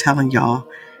catch. I'm telling y'all,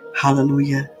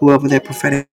 hallelujah, whoever that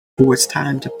prophetic word, it's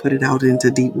time to put it out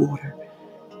into deep water.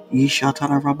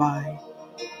 Yishatara Rabbi.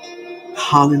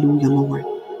 Hallelujah, Lord.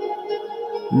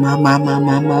 Ma.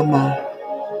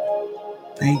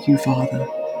 Thank you, Father.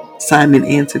 Simon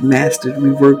answered, Master,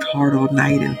 we worked hard all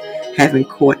night and haven't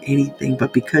caught anything,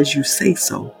 but because you say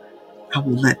so, I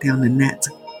will let down the nets.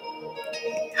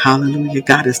 Hallelujah.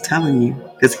 God is telling you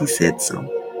because he said so.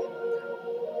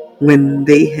 When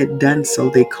they had done so,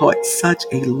 they caught such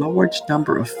a large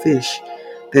number of fish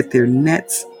that their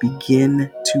nets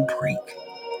began to break.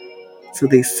 So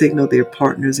they signaled their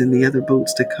partners in the other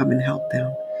boats to come and help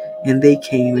them. And they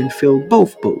came and filled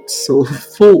both boats so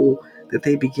full that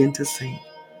they began to sink.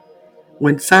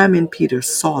 When Simon Peter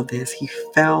saw this, he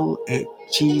fell at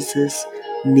Jesus'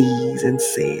 knees and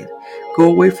said, Go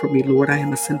away from me, Lord, I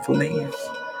am a sinful man.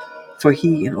 For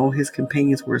he and all his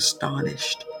companions were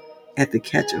astonished at the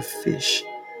catch of fish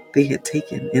they had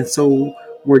taken, and so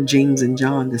were James and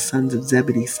John, the sons of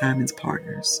Zebedee, Simon's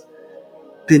partners.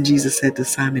 Then Jesus said to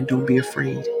Simon, Don't be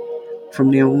afraid. From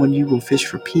now on you will fish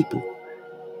for people.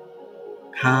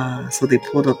 So they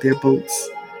pulled up their boats,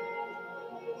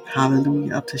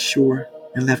 hallelujah, up to shore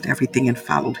and left everything and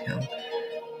followed him.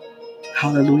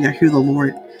 Hallelujah. I hear the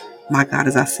Lord, my God,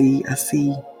 as I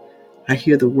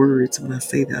hear the words. When I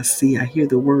say that, I hear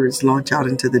the words launch out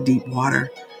into the deep water.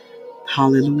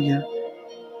 Hallelujah.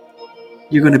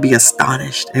 You're going to be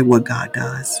astonished at what God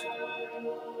does.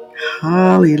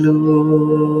 Hallelujah.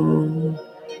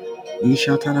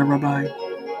 Yishatana Rabbi.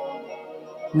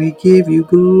 We give you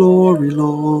glory,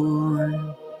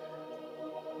 Lord.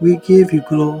 We give you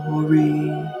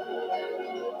glory.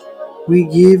 We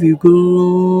give you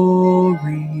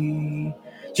glory.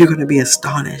 You're going to be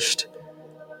astonished.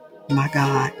 My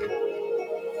God.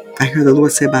 I hear the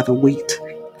Lord say by the weight.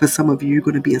 For some of you, you're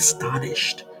going to be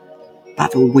astonished by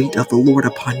the weight of the Lord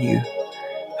upon you.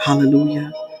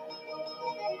 Hallelujah.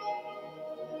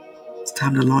 It's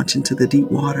time to launch into the deep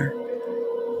water.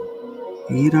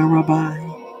 Yida Rabbi.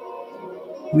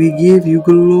 We give you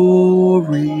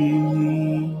glory.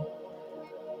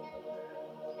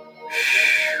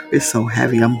 It's so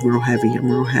heavy. I'm real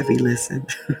heavy. Listen.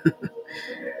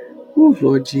 Oh,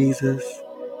 Lord Jesus.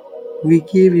 We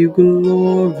give you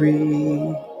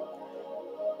glory.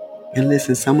 And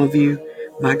listen, some of you,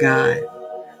 My God,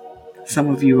 some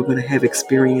of you are going to have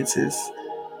experiences.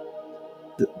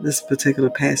 This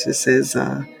particular passage says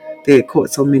they had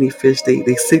caught so many fish, they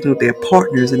signaled their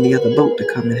partners in the other boat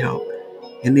to come and help.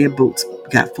 And their boats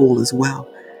got full as well.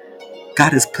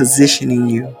 God is positioning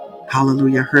you.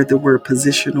 Hallelujah. I heard the word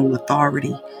positional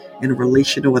authority and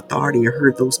relational authority. I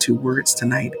heard those two words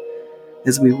tonight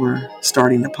as we were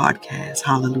starting the podcast.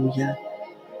 Hallelujah.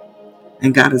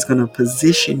 And God is going to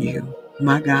position you,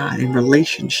 my God, in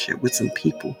relationship with some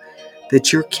people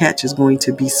that your catch is going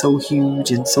to be so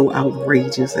huge and so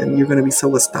outrageous, and you're going to be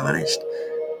so astonished.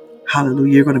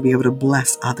 Hallelujah. You're going to be able to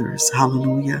bless others.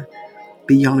 Hallelujah.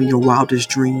 Beyond your wildest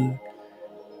dream.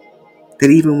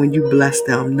 That even when you bless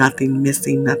them, nothing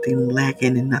missing, nothing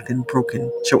lacking, and nothing broken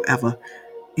shall ever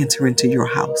enter into your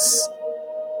house.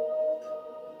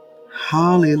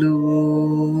 Hallelujah.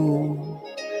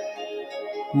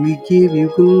 We give you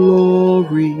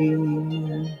glory.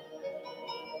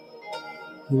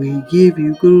 We give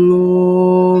you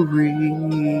glory.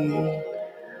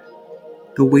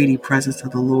 The weighty presence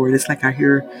of the Lord. It's like I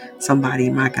hear somebody,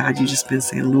 my God, you just been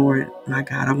saying, Lord, my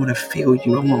God, I want to feel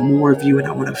you. I want more of you, and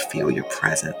I want to feel your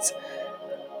presence.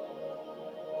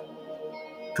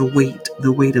 The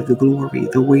weight of the glory,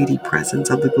 the weighty presence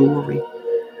of the glory.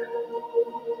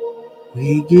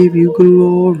 We give you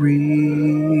glory.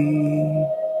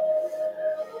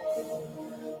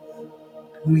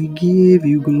 We give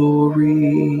you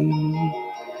glory.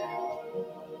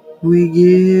 We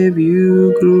give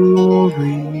you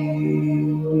glory.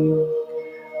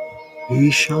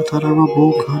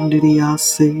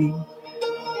 Ishatarabokandidiyase.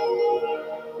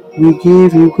 We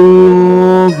give you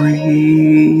glory.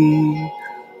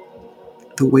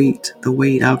 The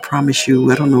weight, I promise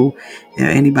you, I don't know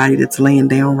anybody that's laying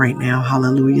down right now.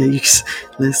 Hallelujah. You just,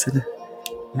 listen,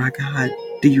 my God,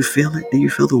 do you feel it? Do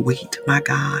you feel the weight? My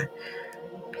God.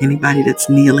 Anybody that's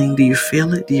kneeling, do you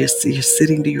feel it? You're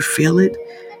sitting, do you feel it?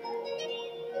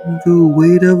 The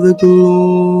weight of the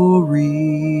glory.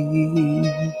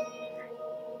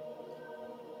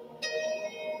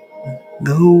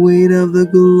 The weight of the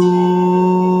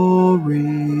glory.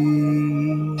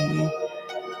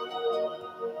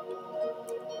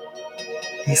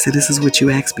 He said, this is what you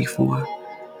asked me for.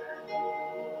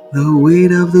 The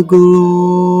weight of the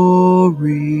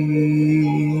glory.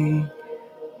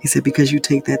 He said, because you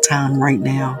take that time right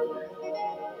now.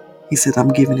 He said, I'm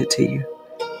giving it to you.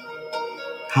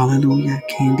 Hallelujah.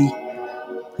 Candy,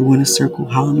 the winner circle.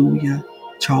 Hallelujah.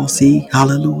 Charles C.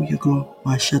 Hallelujah. Glory.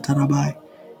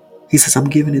 He says, I'm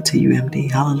giving it to you,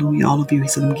 MD. Hallelujah. All of you. He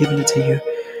said, I'm giving it to you.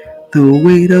 The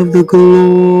weight of the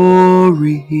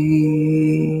glory.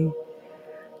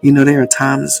 You know, there are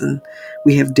times and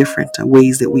we have different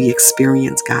ways that we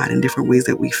experience God, and different ways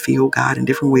that we feel God, and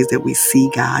different ways that we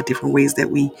see God, different ways that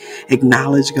we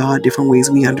acknowledge God, different ways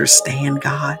we understand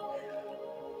God.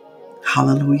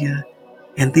 Hallelujah.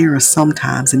 And there are some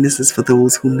times, and this is for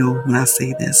those who know when I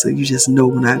say this, so you just know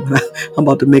when I'm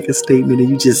about to make a statement and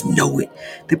you just know it.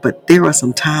 But there are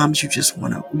some times you just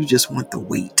want the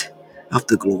weight of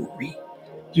the glory.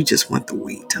 You just want the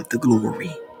weight of the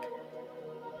glory.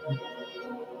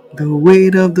 The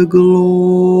weight of the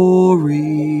glory.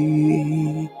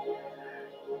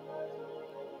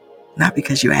 Not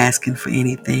because you're asking for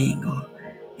anything or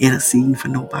interceding for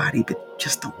nobody, but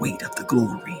just the weight of the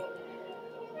glory.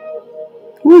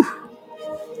 Woo.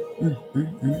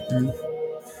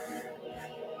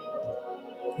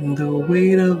 The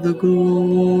weight of the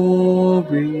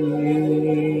glory.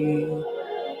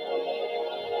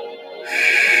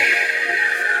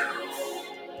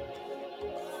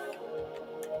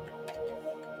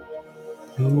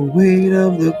 The weight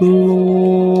of the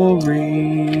glory.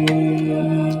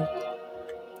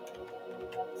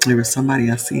 There was somebody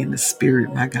I see in the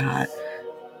spirit, my God.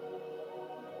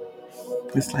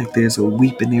 It's like there's a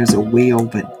weeping, there's a wail,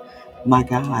 but my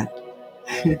God,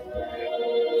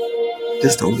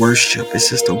 just a worship. It's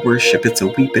just a worship. It's a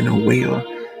weeping, a wail.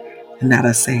 And not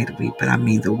a sad weep, but I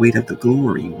mean the weight of the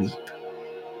glory weep.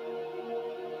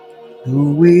 The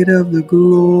weight of the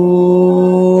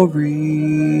glory.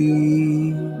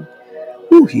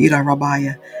 Ooh, Hira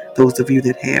Rabbiah. Those of you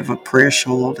that have a prayer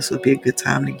shawl, this would be a good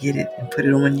time to get it and put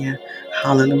it on you.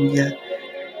 Hallelujah.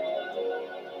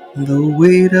 The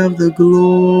weight of the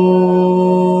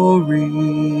glory.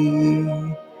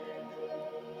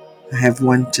 I have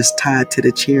one just tied to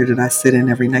the chair that I sit in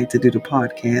every night to do the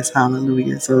podcast.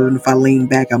 Hallelujah. So if I lean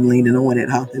back, I'm leaning on it.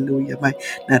 Hallelujah. I might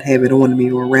not have it on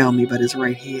me or around me, but it's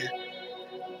right here.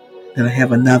 Then I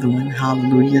have another one.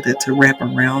 Hallelujah. That's a wrap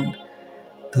around.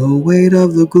 The weight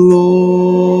of the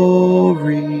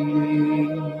glory.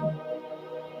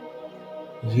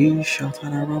 Ye shall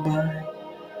Rabbi.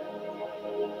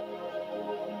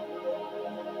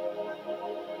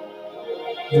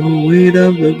 The weight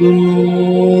of the glory.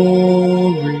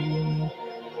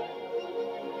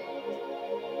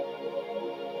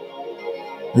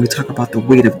 When we talk about the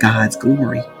weight of God's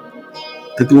glory,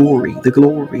 the glory, the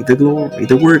glory, the glory.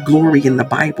 The word glory in the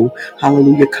Bible,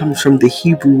 hallelujah, comes from the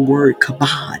Hebrew word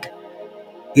kabod.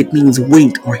 It means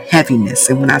weight or heaviness.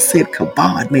 And when I said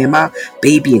kabod, man, my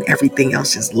baby and everything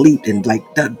else just leaped and like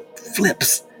the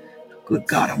flips. Good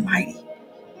God Almighty.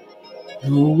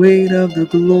 The weight of the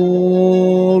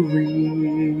glory.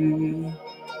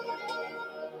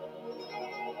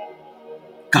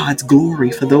 God's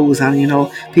glory for those,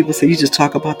 people say you just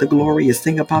talk about the glory, you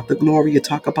sing about the glory, you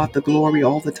talk about the glory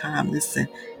all the time. Listen,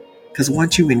 because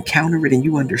once you encounter it and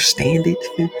you understand it,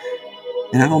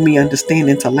 and I don't mean understand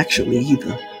intellectually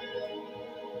either,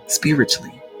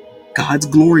 spiritually, God's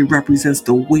glory represents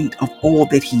the weight of all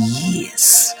that He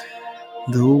is.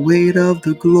 The weight of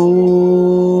the glory.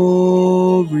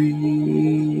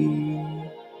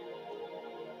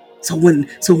 So when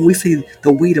we say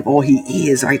the weight of all He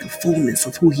is, right, the fullness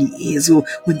of who He is, or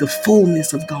when the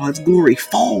fullness of God's glory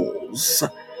falls,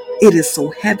 it is so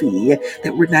heavy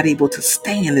that we're not able to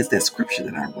stand, is that scripture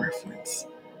that I reference.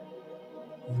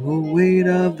 The weight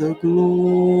of the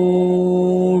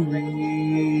glory.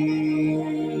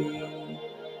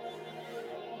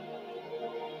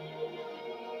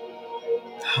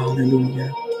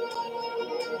 Hallelujah.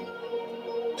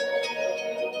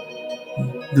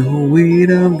 The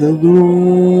weight of the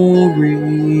glory.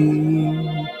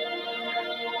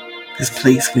 This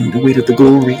place, when the weight of the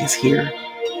glory is here,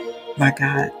 my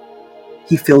God,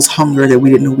 He feels hunger that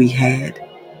we didn't know we had.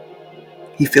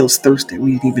 He feels thirst that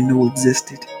we didn't even know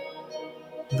existed.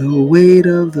 The weight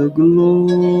of the glory.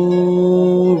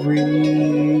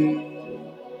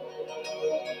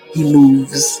 He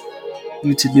moves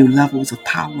you to new levels of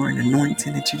power and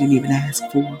anointing that you didn't even ask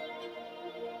for.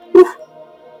 Whew.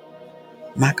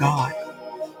 My God.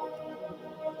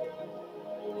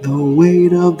 The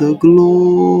weight of the glory.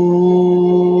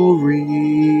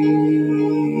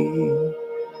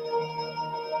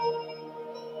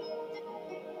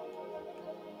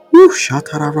 Woo,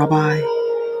 Shatara Rabbi.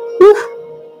 Woo.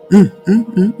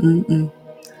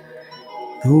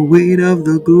 The weight of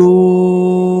the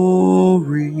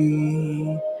glory.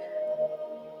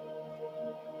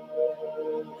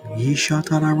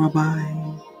 Yeshatara Rabbi.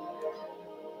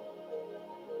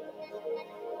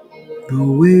 The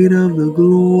weight of the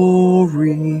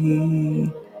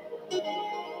glory.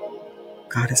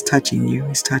 God is touching you.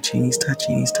 He's touching.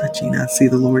 I see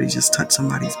the Lord. He just touched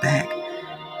somebody's back.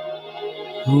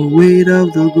 The weight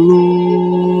of the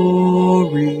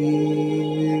glory.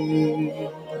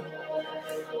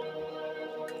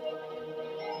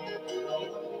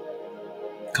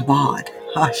 Kabod.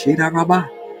 Hashira Rabbi.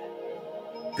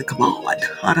 The kabod.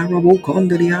 Hadarabo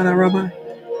Kondari Rabbi.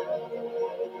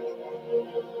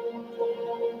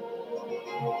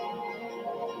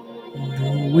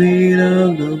 The weight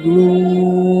of the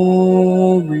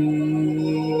glory.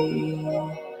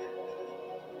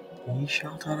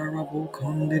 Ishatarabo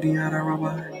Kondari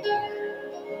Rabbi.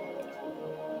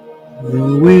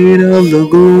 The weight of the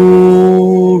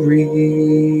glory.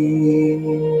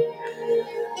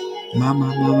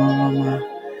 Mama.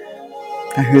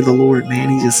 I hear the Lord, man.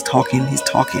 He's just talking. He's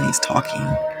talking.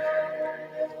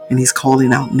 And He's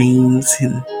calling out names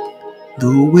and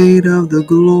the weight of the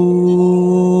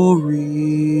glory.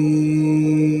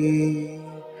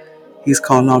 He's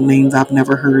calling out names I've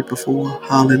never heard before.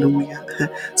 Hallelujah.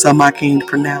 Some I can't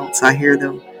pronounce. I hear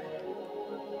them.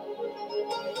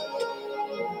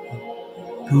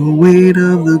 The weight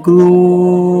of the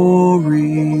glory.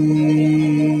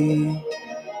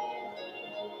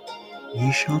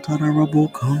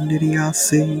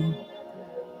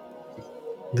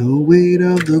 The weight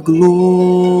of the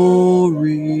glory.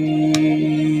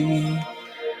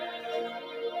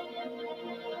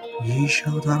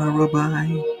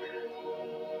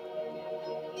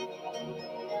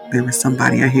 There is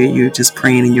somebody, I hear you just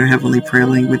praying in your heavenly prayer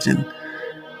language, and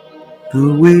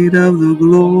the weight of the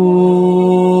glory.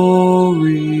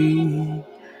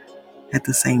 At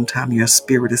the same time, your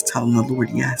spirit is telling the Lord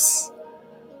yes.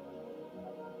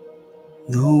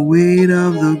 The weight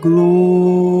of the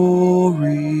glory.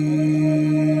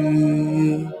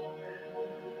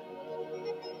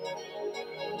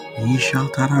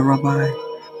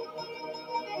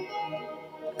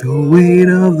 The weight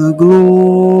of the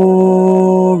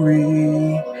glory.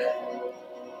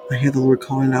 I hear the Lord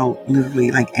calling out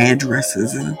literally like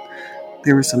addresses, and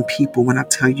there are some people, when I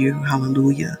tell you,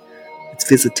 hallelujah, it's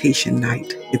visitation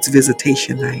night. It's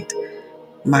visitation night.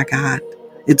 My God,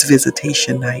 it's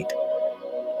visitation night.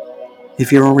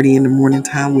 If you're already in the morning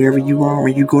time, wherever you are,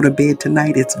 when you go to bed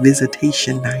tonight, it's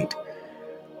visitation night.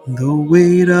 The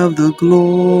weight of the glory.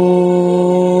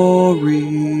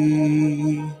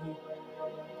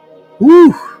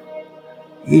 Woo!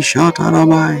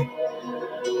 Ishatarabai.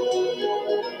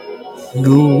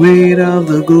 The weight of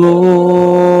the glory.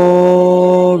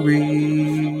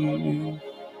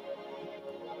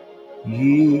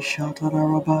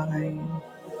 Ishatarabai.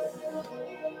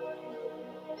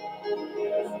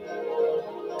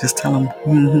 Just tell them,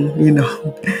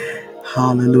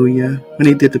 hallelujah. When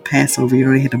they did the Passover,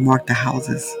 they had to mark the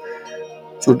houses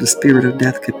so the spirit of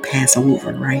death could pass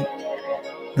over, right?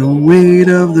 The weight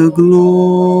of the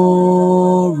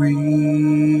glory.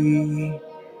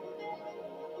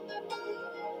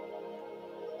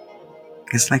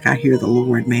 It's like I hear the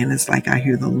Lord, man. It's like I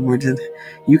hear the Lord. And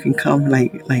you can come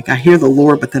like I hear the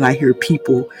Lord, but then I hear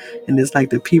people. And it's like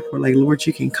the people are like, Lord,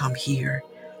 you can come here.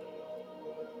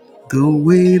 The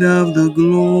weight of the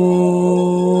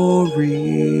glory.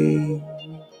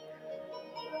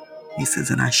 He says,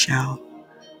 and I shall.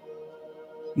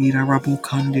 My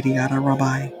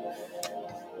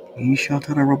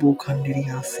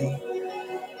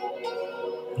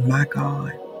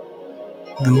God.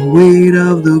 The weight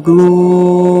of the glory.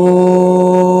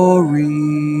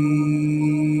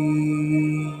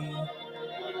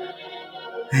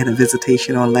 I had a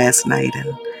visitation on last night,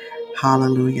 and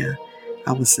hallelujah,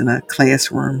 I was in a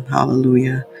classroom,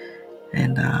 hallelujah,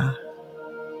 and it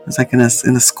was like in a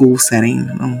school setting,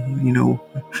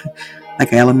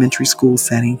 like an elementary school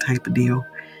setting type of deal.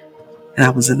 And I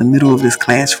was in the middle of this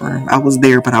classroom. I was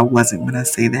there, but I wasn't when I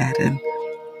say that. And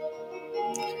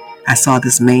I saw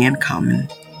this man come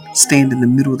and stand in the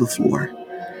middle of the floor.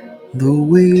 The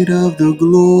weight of the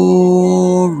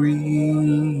glory.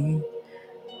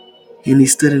 And he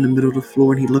stood in the middle of the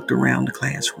floor and he looked around the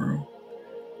classroom.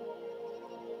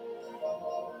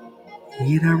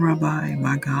 Yida Rabbi,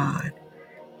 my God.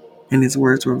 And his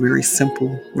words were very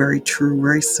simple, very true,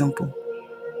 very simple.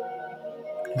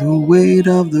 The weight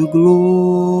of the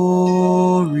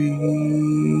glory.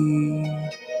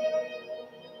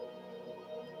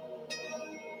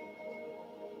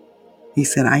 He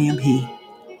said, I am he.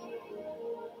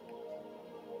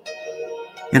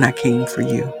 And I came for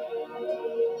you.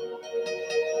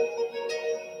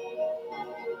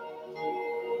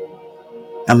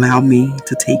 Allow me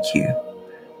to take you.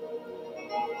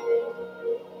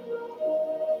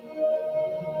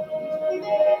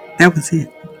 That was it.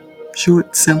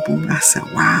 Short, simple. I said,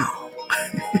 wow.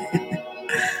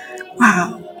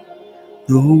 Wow.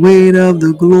 The weight of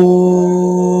the glory.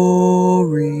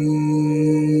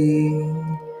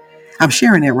 I'm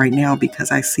sharing it right now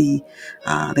because I see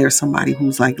there's somebody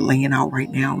who's like laying out right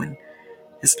now, and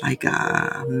it's like,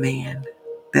 man,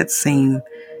 that same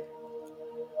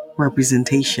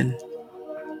representation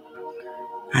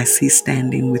I see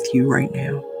standing with you right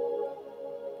now.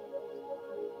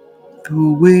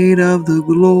 The weight of the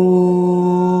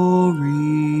glory.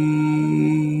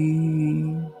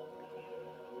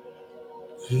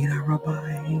 Yida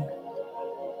Rabbi.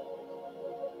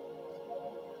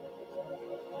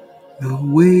 The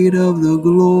weight of the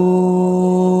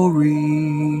glory.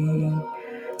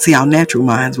 See, our natural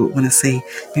minds would want to say,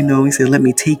 he said, let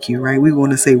me take you, right? We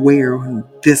want to say where and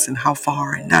this and how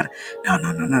far and not.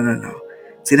 No.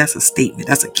 See, that's a statement.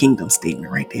 That's a kingdom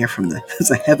statement right there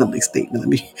it's a heavenly statement. Let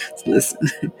me listen.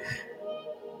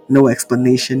 No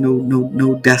explanation,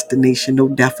 no destination, no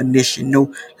definition.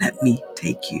 No, let me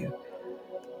take you.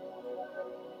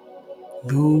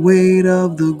 The weight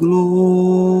of the glory.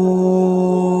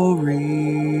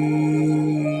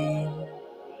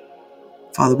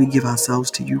 Father, we give ourselves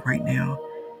to you right now,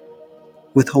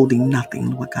 withholding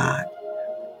nothing, Lord God.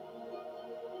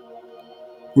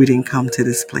 We didn't come to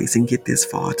this place and get this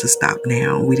far to stop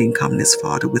now. We didn't come this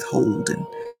far to withhold and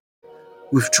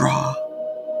withdraw.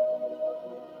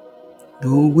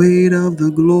 The weight of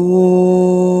the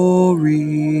glory.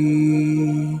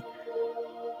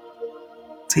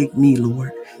 Take me,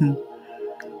 Lord.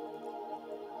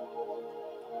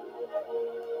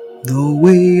 The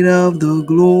weight of the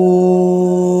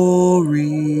glory.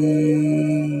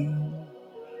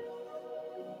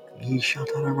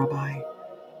 Yishatara Rabbi.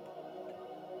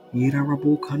 Yira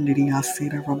Rabu Kandiri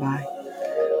Asira Rabbi.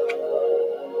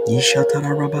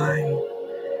 Yishatara Rabbi.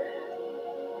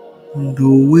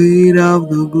 The weight of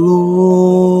the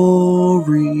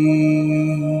glory.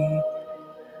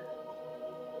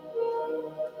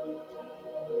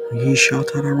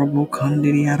 Yishatara Rabu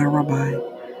Kandiri Ara Rabbi.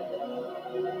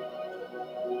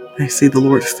 I see the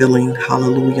Lord filling,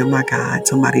 hallelujah, my God.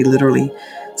 Somebody literally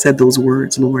said those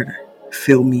words, Lord,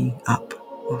 fill me up,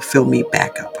 or fill me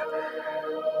back up.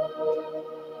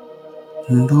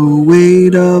 The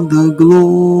weight of the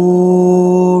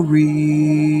glory.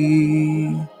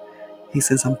 He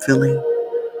says, I'm feeling.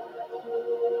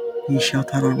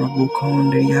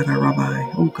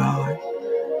 Oh God.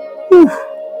 Whew.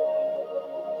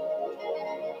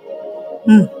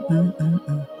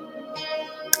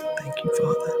 Thank you,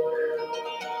 Father.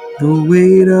 The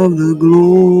weight of the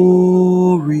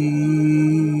glory.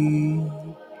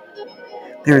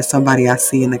 There is somebody I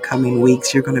see in the coming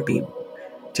weeks. You're going to be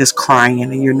just crying,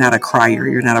 and you're not a crier.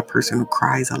 You're not a person who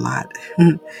cries a lot.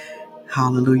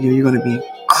 Hallelujah. You're going to be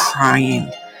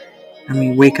crying. I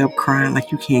mean, wake up crying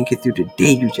like you can't get through the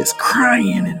day. You're just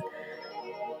crying. And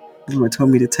the Lord told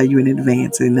me to tell you in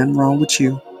advance, there's nothing wrong with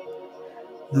you.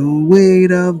 The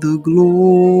weight of the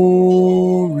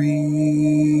glory.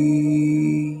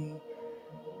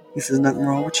 He says, nothing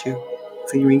wrong with you.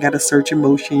 So you ain't got to search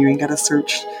emotion. You ain't got to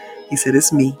search. He said,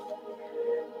 it's me.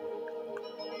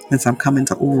 Since I'm coming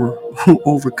to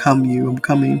overcome you. I'm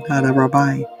coming out of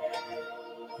Rabbi.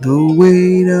 The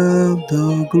weight of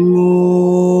the glory.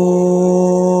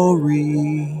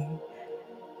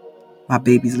 My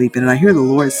baby's leaping. And I hear the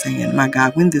Lord saying, my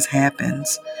God, when this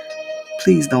happens,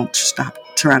 please don't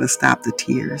try to stop the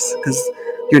tears. Because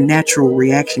your natural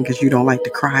reaction, because you don't like to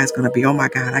cry, is going to be, oh my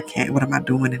God, I can't. What am I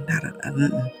doing?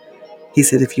 And He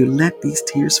said, if you let these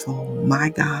tears fall, my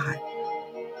God,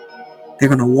 they're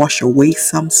going to wash away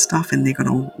some stuff, and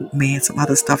some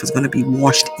other stuff is going to be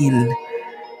washed in.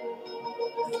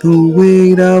 The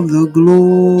weight of the glory.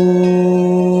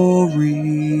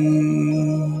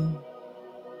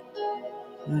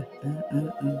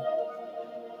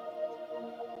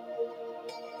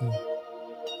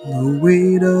 The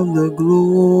weight of the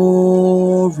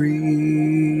glory.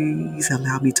 He's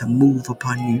allowed me to move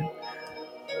upon you,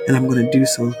 and I'm going to do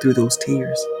so through those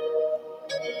tears.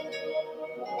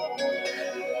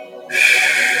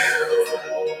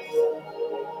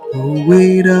 The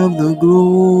weight of the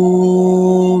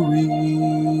glory.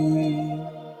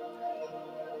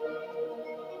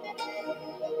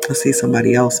 I see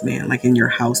somebody else, man, like in your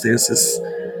house, there's this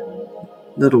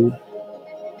little,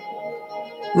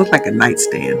 look like a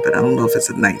nightstand, but I don't know if it's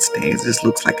a nightstand. It just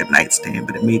looks like a nightstand,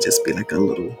 but it may just be like a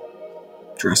little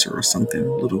dresser or something,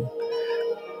 little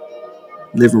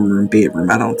living room,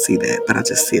 bedroom. I don't see that, but I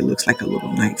just see it looks like a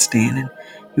little nightstand, and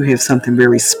you have something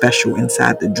very special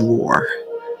inside the drawer.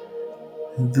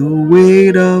 The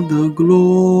weight of the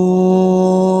glory.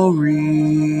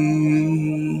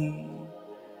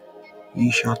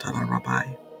 Yeshatara Rabbi.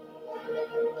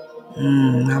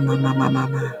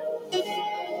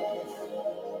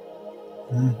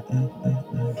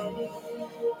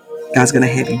 God's gonna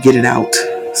have you get it out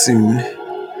soon.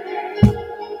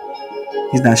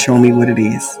 He's not showing me what it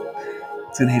is.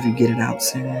 He's gonna have you get it out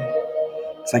soon.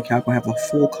 It's like y'all gonna have a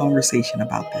full conversation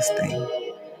about this thing.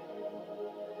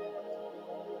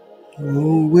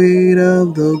 The weight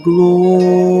of the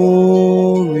glory.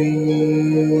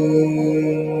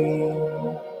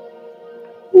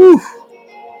 Woo.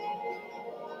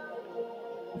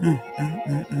 My.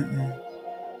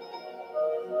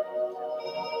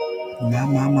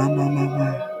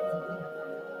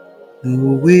 The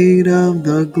weight of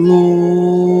the glory.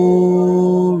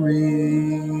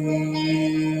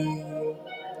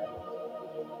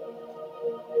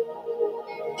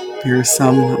 There are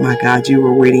some, my God, you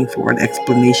were waiting for an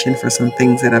explanation for some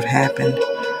things that have happened.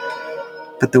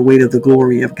 But the weight of the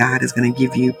glory of God is going to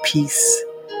give you peace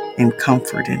and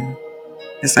comfort. And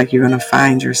it's like you're going to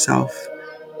find yourself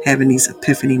having these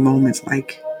epiphany moments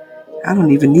like, I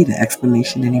don't even need an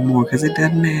explanation anymore because it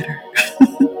doesn't matter.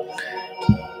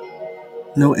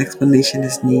 No explanation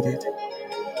is needed.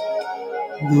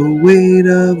 The weight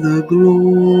of the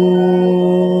glory.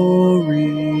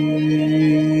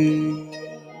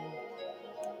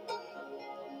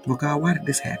 Well, God, why did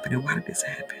this happen? And why did this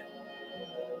happen?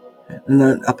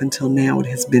 And up until now, it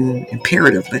has been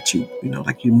imperative that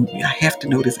I have to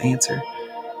know this answer.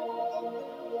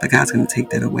 But God's going to take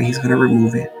that away. He's going to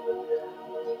remove it.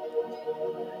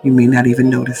 You may not even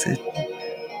notice it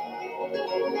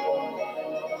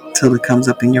till it comes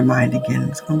up in your mind again.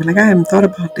 It's going to be like, I haven't thought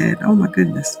about that. Oh my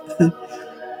goodness.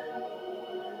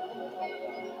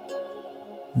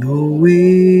 The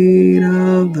weight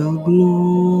of the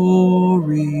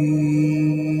glory.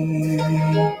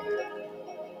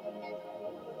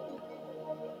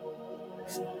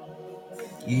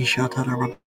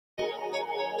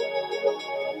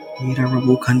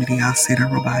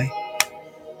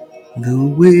 The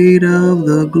weight of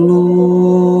the glory.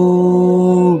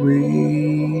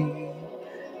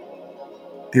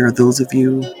 There are those of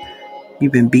you,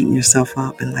 you've been beating yourself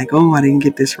up and like, oh, I didn't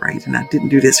get this right and I didn't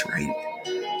do this right.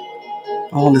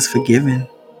 All is forgiven.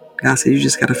 God said you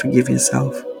just got to forgive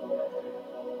yourself,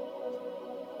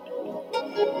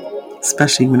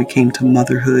 especially when it came to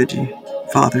motherhood,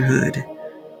 fatherhood.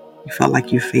 You felt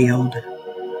like you failed.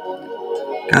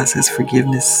 God says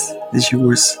forgiveness is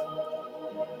yours.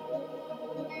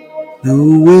 The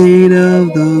weight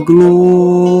of the glory.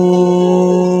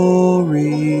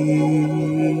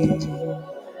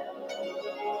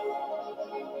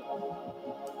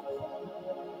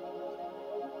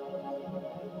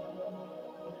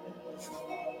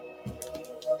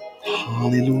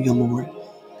 Hallelujah, Lord.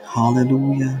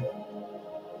 Hallelujah.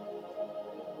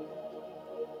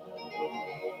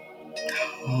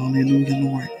 Hallelujah,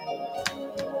 Lord.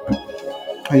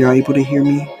 Are you able to hear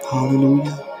me?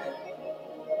 Hallelujah.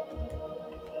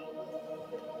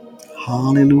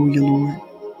 Hallelujah, Lord.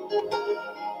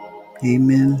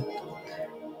 Amen.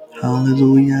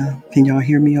 Hallelujah. Can y'all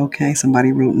hear me okay?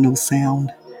 Somebody wrote no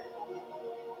sound.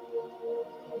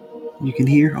 You can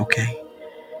hear? Okay.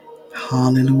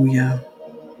 Hallelujah.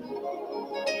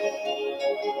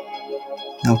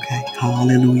 Okay.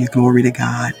 Hallelujah. Glory to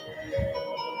God.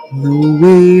 The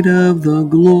weight of the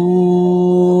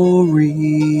glory.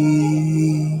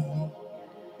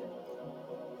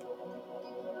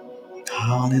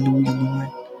 Hallelujah, Lord.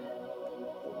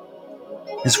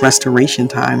 It's restoration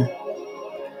time.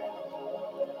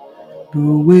 The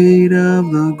weight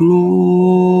of the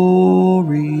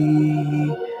glory.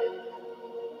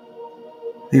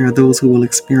 There are those who will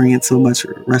experience so much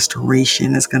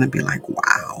restoration. It's going to be like,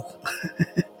 wow.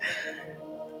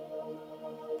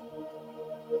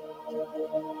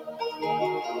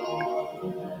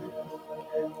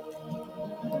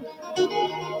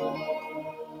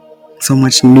 So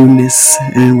much newness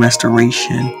and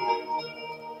restoration.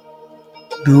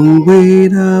 The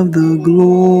weight of the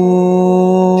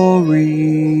glory.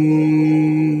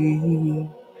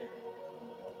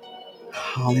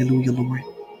 Hallelujah, Lord.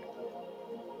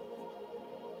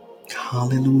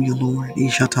 Hallelujah, Lord.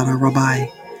 Ishatara Rabbi.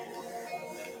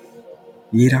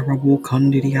 Yira Rabu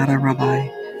Kandiri Yara Rabbi.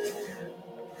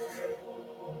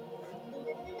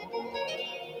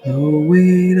 The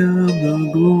weight of the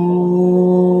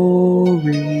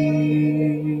glory.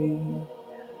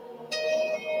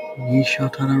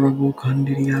 Ishatara Rabu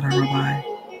Kandiri Yara Rabbi.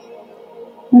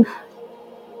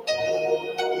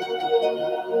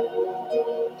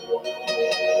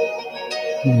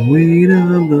 The weight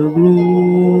of the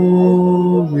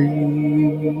glory.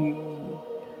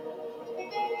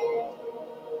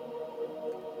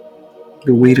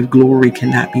 The weight of glory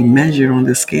cannot be measured on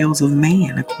the scales of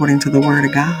man, according to the word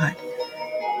of God.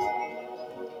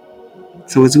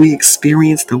 So as we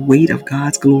experience the weight of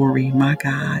God's glory, my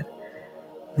God,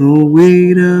 the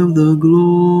weight of the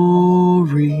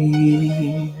glory.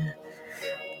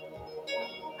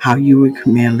 How you would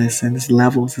come in, listen, it's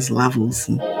levels.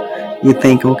 And you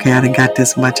think, okay, I done got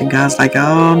this much. And God's like,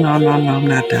 oh, no, I'm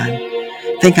not done.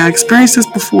 Think I experienced this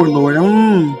before, Lord.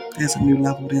 There's a new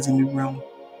level. There's a new realm.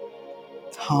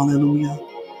 Hallelujah.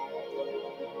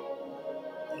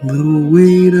 The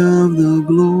weight of the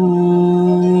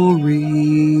glory.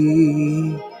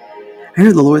 I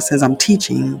hear the Lord says, I'm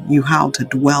teaching you how to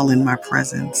dwell in my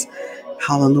presence.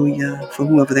 Hallelujah. For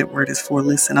whoever that word is for,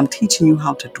 listen, I'm teaching you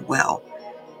how to dwell.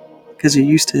 Because you're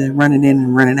used to running in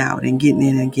and running out and getting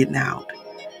in and getting out.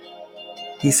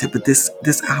 He said, but this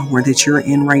hour that you're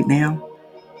in right now,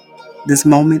 this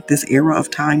moment, this era of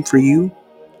time for you,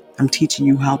 I'm teaching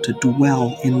you how to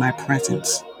dwell in my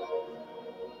presence.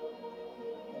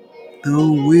 The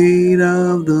weight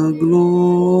of the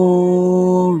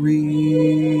glory.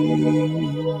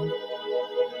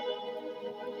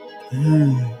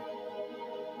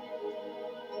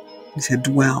 He said,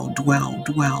 dwell, dwell,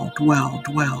 dwell, dwell,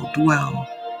 dwell, dwell.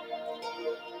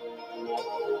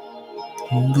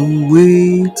 The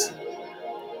weight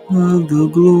of the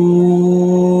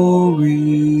glory.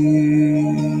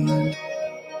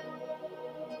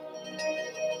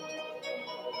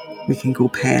 We can go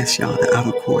past y'all, the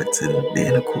outer courts and the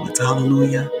inner courts.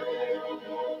 Hallelujah.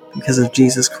 Because of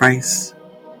Jesus Christ's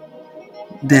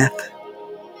death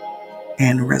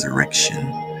and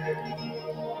resurrection.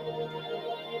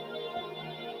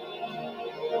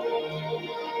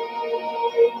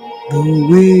 The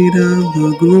weight of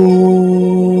the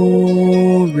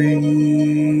glory.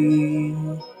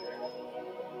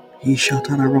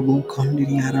 Ishatarabo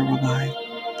kandiri Rabbi.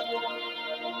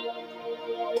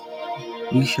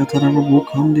 Ishatarabo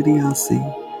kandiri asi.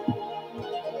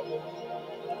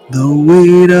 The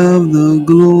weight of the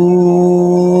glory.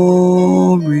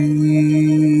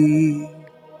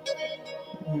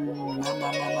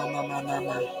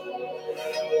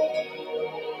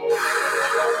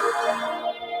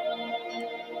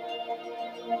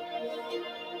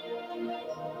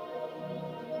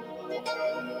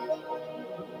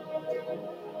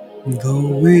 The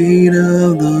weight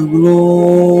of the glory.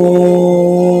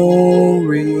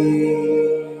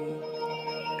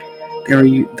 There are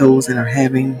those that are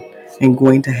having and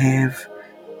going to have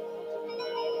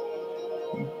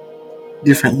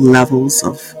different levels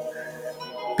of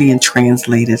being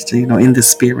translated, in the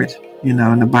spirit. In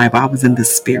the Bible, I was in the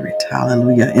spirit.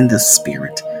 Hallelujah. In the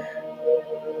spirit.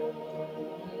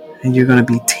 And you're going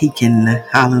to be taken,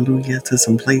 hallelujah, to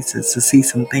some places to see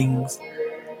some things.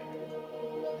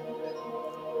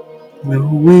 The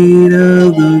weight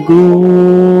of the glory.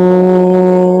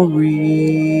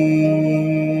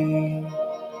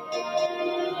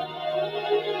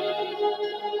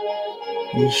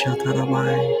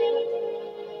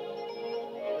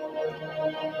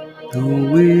 The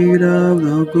weight of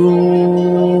the glory.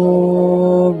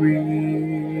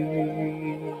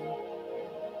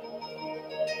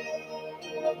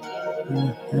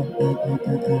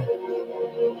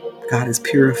 God is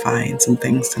purifying some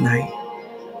things tonight.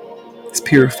 It's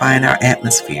purifying our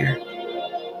atmosphere.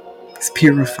 It's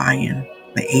purifying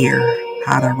the air.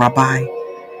 Hada Rabbi.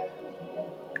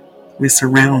 We're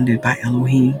surrounded by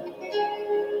Elohim.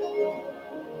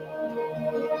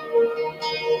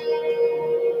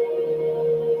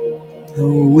 The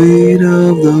weight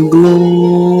of the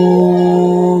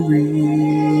glory.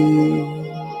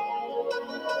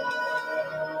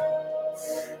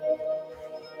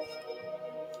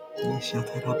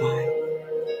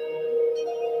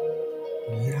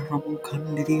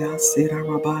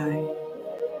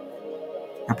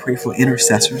 I pray for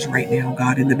intercessors right now,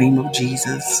 God, in the name of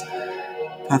Jesus.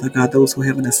 Father God, those who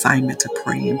have an assignment to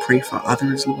pray and pray for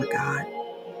others, Lord God.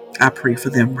 I pray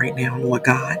for them right now, Lord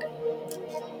God.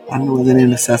 I know as an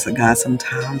intercessor, God,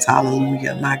 sometimes,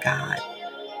 hallelujah, my God,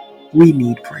 we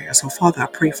need prayer. So, Father, I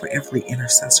pray for every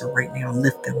intercessor right now.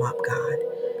 Lift them up, God.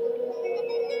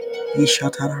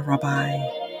 Yishatara Rabbi,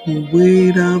 the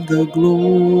weight of the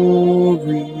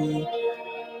glory.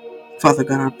 Father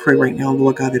God, I pray right now,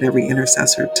 Lord God, that every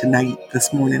intercessor tonight,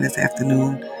 this morning, this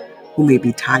afternoon, who may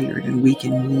be tired and weak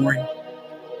and worn,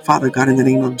 Father God, in the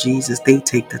name of Jesus, they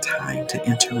take the time to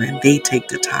enter in. They take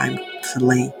the time to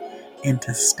lay and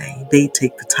to stay. They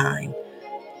take the time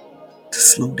to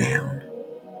slow down.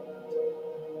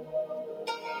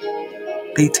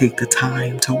 They take the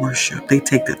time to worship. They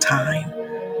take the time.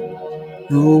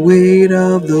 The weight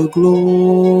of the glory.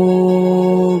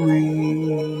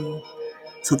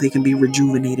 So they can be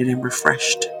rejuvenated and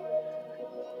refreshed.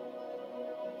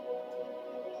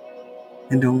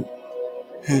 And don't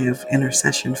have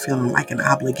intercession feeling like an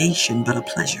obligation, but a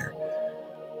pleasure.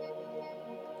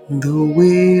 The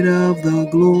weight of the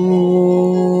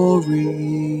glory.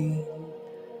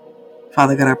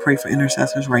 Father God, I pray for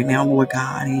intercessors right now, Lord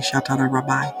God,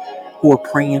 Rabbi, who are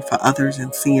praying for others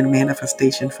and seeing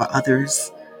manifestation for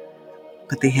others,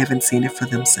 but they haven't seen it for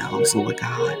themselves, Lord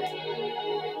God.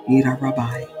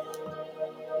 Rabbi.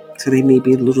 So they may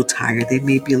be a little tired, they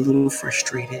may be a little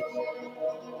frustrated.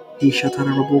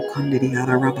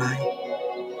 Rabbi.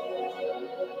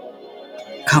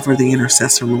 Cover the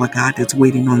intercessor, Lord God, that's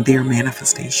waiting on their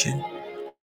manifestation,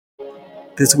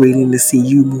 that's waiting to see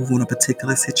you move on a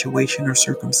particular situation or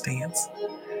circumstance.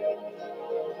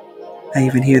 I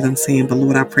even hear them saying, but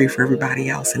Lord, I pray for everybody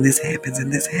else, and this happens,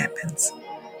 and this happens.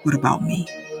 What about me?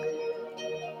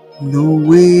 The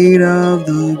weight of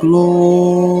the glory.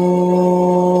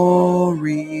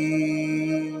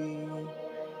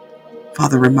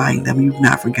 Father, remind them you've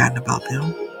not forgotten about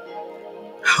them.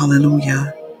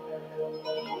 Hallelujah.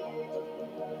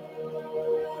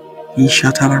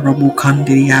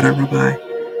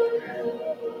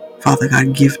 Father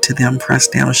God, give to them,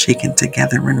 pressed down, shaken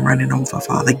together, and running over.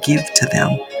 Father, give to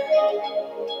them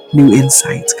new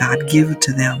insights. God, give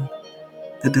to them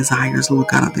the desires, Lord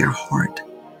God, of their heart.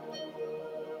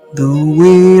 The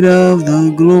weight of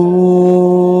the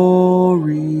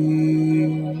glory.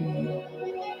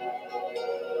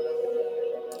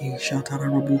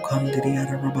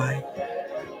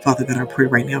 Father God, I pray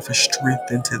right now for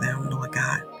strength into them, Lord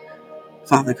God.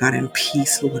 Father God, and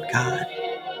peace, Lord God.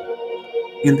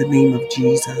 In the name of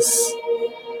Jesus.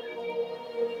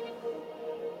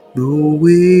 The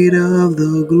weight of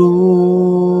the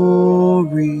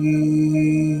glory.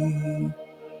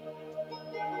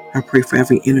 I pray for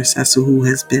every intercessor who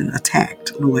has been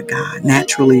attacked, Lord God,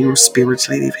 naturally or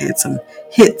spiritually. They've had some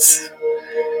hits.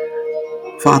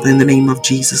 Father, in the name of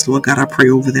Jesus, Lord God, I pray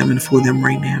over them and for them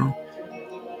right now.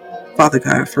 Father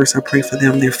God, first I pray for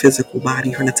them, their physical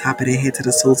body, from the top of their head to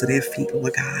the soles of their feet,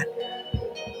 Lord God.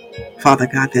 Father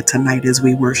God, that tonight as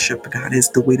we worship, God, as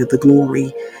the weight of the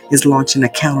glory is launching a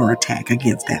counterattack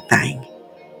against that thing.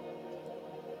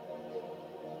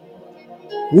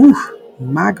 Woo!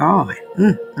 My God.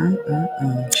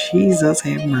 Jesus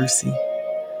have mercy.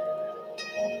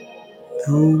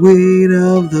 The weight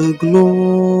of the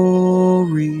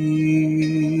glory.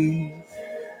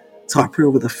 So I pray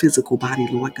over the physical body,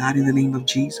 Lord God, in the name of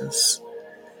Jesus.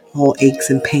 All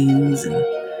aches and pains and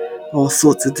all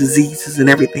sorts of diseases and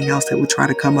everything else that would try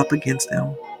to come up against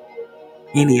them.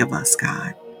 Any of us,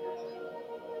 God.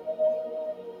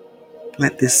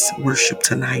 Let this worship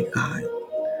tonight, God,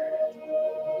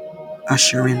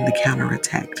 usher in the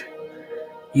counterattack.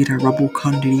 Yada rabu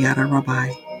kandidi yada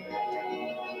rabbi.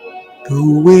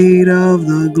 The weight of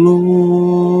the glory.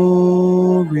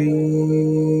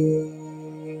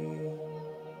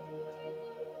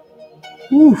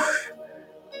 Oof.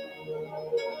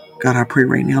 God, I pray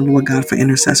right now, Lord God, for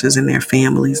intercessors and their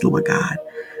families, Lord God,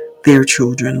 their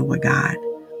children, Lord God,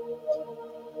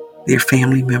 their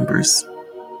family members,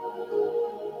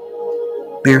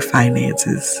 their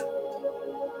finances.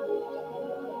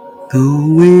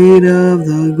 The weight of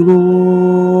the glory.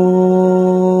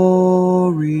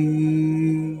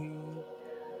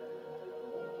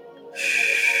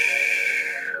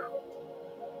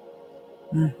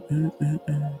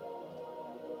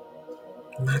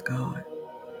 My God.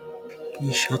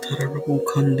 Yishatarabu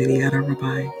kandiri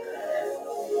arabai.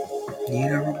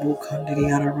 Yarabu kandiri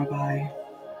arabai.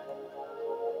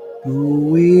 The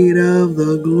weight of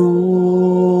the glory.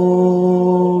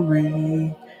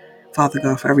 Father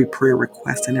God, for every prayer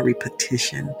request and every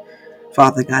petition,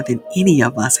 Father God, that any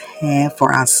of us have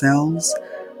for ourselves,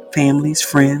 families,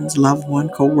 friends, loved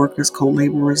ones, co-workers,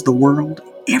 co-laborers, the world,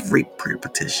 every prayer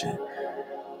petition.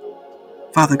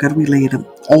 Father God, we lay them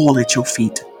all at your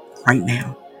feet right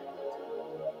now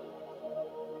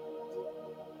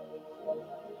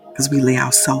because we lay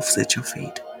ourselves at your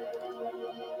feet.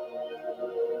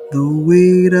 The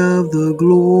weight of the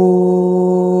glory.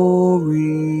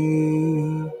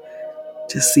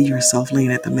 Just see yourself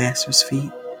laying at the Master's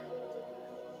feet.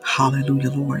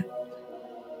 Hallelujah, Lord.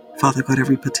 Father God,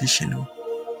 every petition.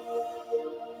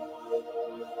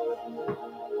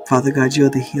 Father God, you're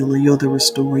the healer, you're the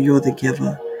restorer, you're the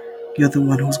giver. You're the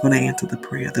one who's going to answer the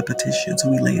prayer, the petition. So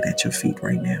we lay it at your feet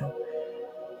right now.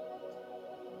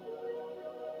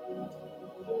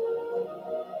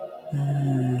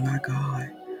 My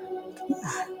God.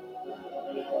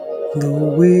 The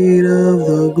weight of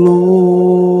the glory.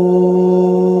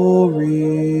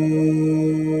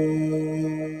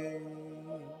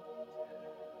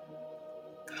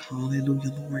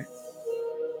 Hallelujah, Lord.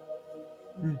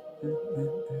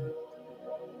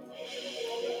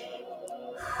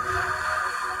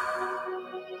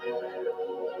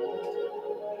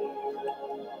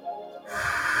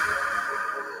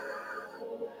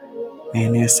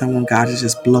 Man, there's someone God is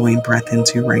just blowing breath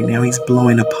into right now. He's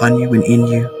blowing upon you and in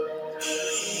you.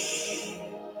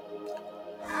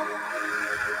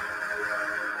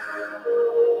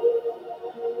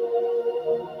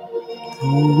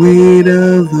 The weight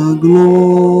of the glory.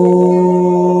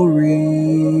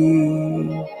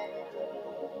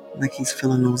 Like he's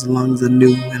filling those lungs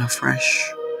anew and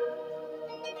afresh.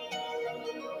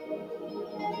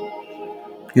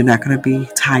 You're not going to be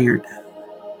tired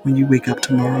when you wake up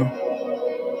tomorrow.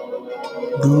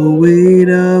 The weight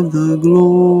of the glory.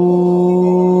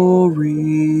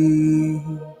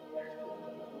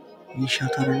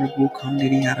 Yishatarabu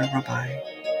kandiri arabai.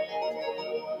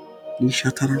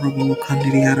 Yishatarabu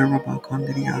kandiri araba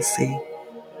kandiri asi.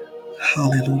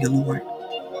 Hallelujah, Lord.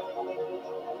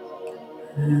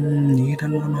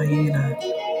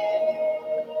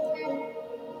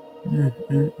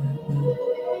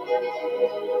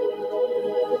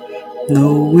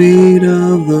 The weight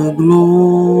of the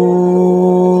glory.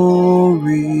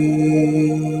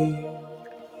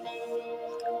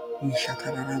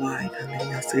 Yishatarabai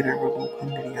kandiri asirabu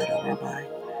kandiri arabai.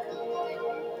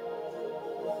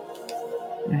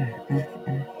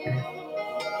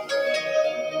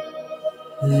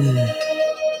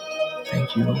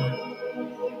 Thank you, Lord.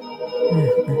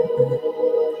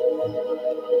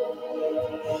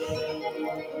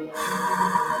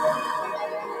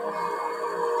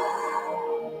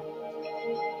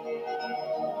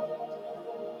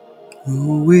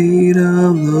 The weight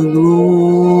of the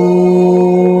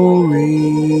glory.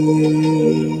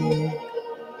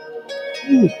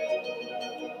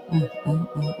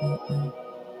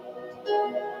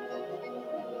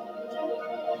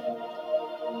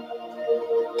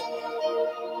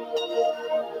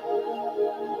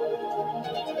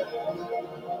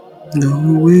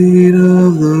 The weight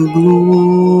of the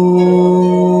glory.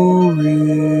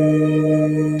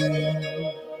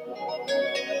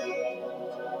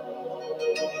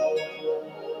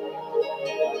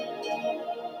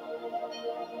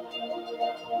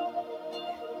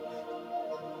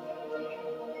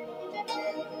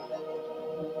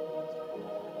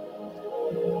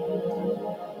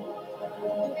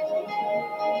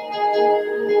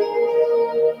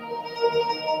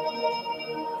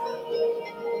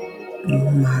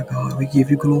 we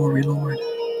give you glory, Lord.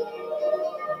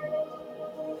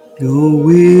 The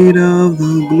weight of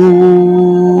the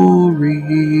glory.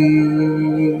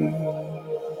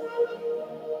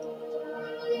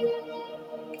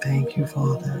 Thank you,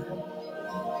 Father.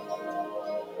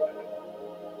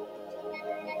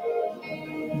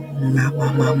 My.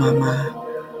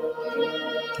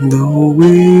 The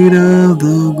weight of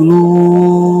the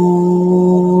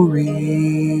glory.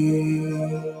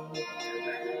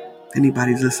 If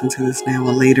anybody's listening to this now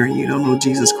or later and you don't know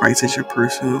Jesus Christ as your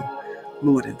personal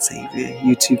Lord and Savior,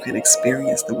 you too can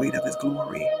experience the weight of His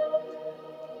glory.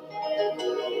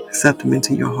 Accept Him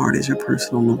into your heart as your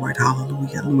personal Lord.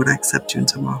 Hallelujah. Lord, I accept you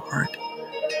into my heart.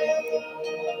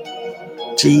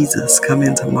 Jesus, come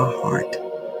into my heart.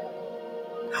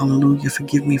 Hallelujah.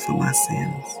 Forgive me for my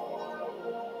sins.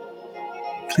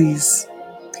 Please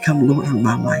become Lord of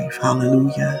my life.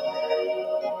 Hallelujah.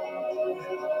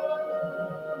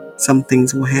 Some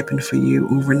things will happen for you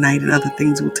overnight and other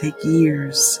things will take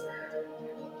years.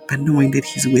 But knowing that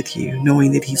He's with you,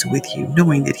 knowing that He's with you,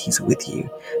 knowing that He's with you,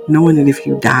 knowing that if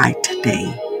you die today,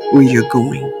 where you're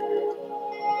going,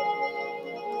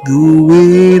 the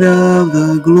weight of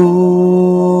the glory.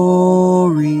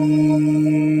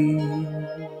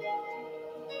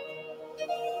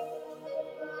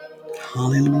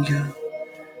 Hallelujah.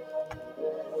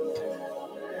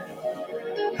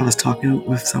 I was talking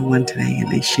with someone today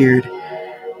and they shared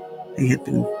they had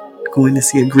been going to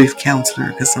see a grief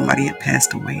counselor because somebody had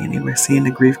passed away, and they were seeing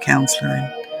the grief counselor,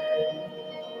 and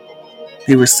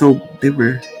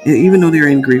even though they were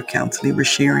in grief counseling, they were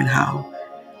sharing how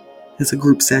it's a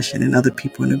group session and other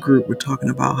people in the group were talking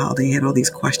about how they had all these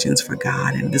questions for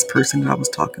God. And this person that I was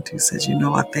talking to says,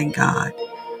 I thank God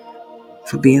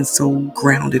for being so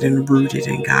grounded and rooted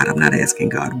in God. I'm not asking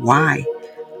God why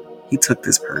He took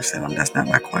this person. That's not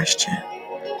my question.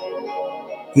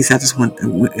 He said,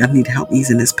 I need help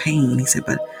easing this pain. He said,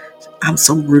 but I'm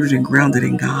so rooted and grounded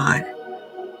in God.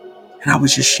 And I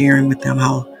was just sharing with them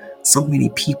how so many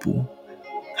people,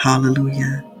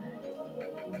 hallelujah,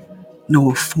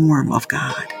 know a form of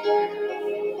God.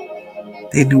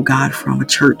 They know God from a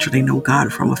church, or they know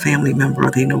God from a family member,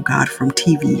 or they know God from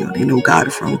TV, or they know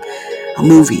God from a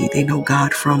movie. They know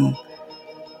God from,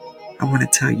 I want to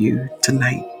tell you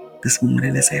tonight, this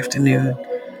morning, this afternoon,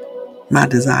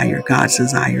 God's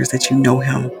desire is that you know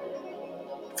Him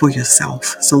for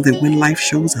yourself, so that when life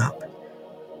shows up,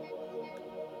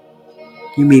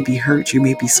 you may be hurt, you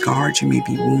may be scarred, you may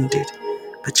be wounded,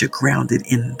 but you're grounded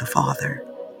in the Father.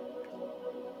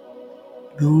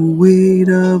 The weight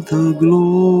of the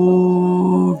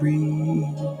glory.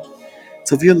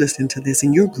 So if you're listening to this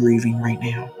and you're grieving right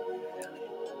now,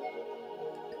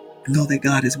 know that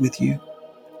God is with you.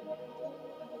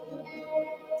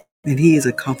 And He is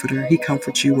a comforter. He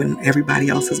comforts you when everybody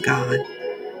else is gone.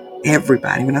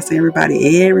 Everybody. When I say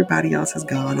everybody else is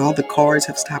gone. All the cards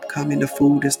have stopped coming. The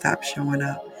food has stopped showing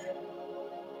up.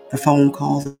 The phone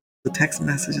calls, the text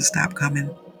messages stopped coming.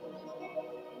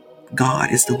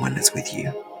 God is the one that's with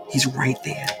you. He's right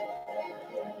there.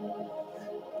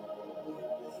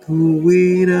 The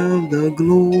weight of the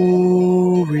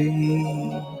glory.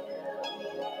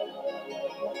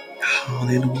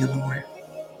 Hallelujah, Lord.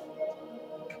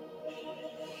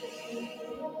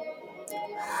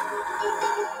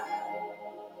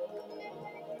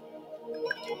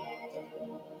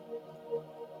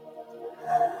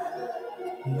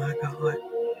 Oh my God.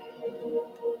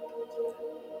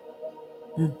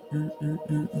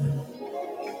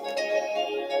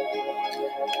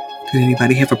 Did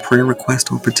anybody have a prayer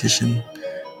request or petition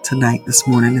tonight, this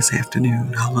morning, this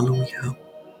afternoon? Hallelujah.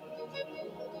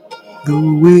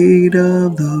 The weight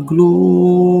of the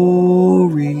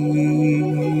glory.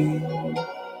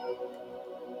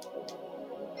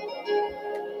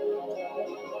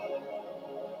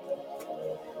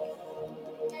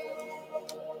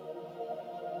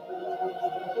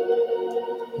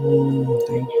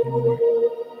 Thank you, Lord.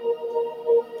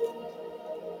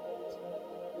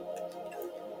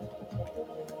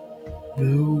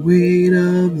 The weight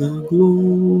of the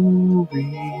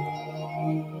glory.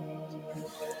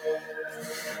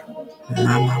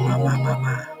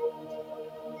 My.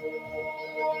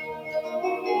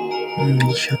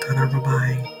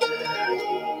 Shatarabai.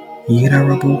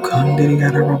 Yirarabu Kandiri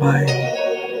Yarabai.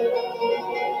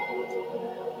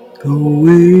 The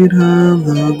weight of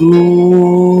the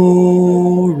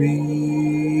glory.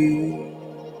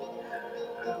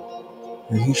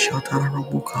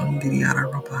 Yishatarabu Kandiri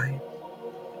Yarabai.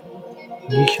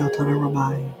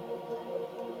 Yishatarabai.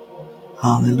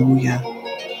 Hallelujah.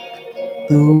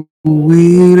 The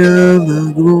weight of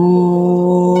the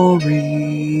glory.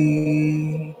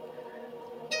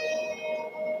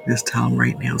 This time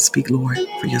right now, speak, Lord,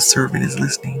 for your servant is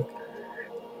listening.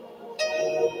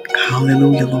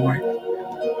 Hallelujah, Lord.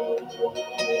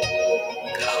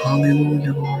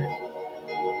 Hallelujah, Lord.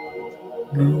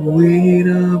 The weight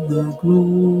of the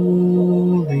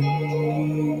glory.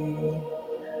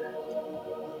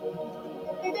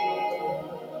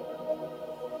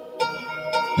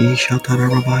 Yeshatara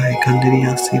Rabbi,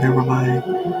 Kandiria Sita Rabbi.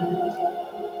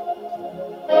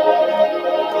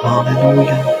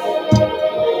 Hallelujah.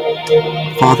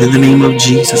 Father, in the name of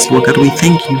Jesus, Lord God, we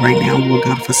thank you right now, Lord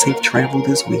God, for safe travel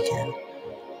this weekend.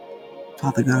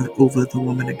 Father God, over the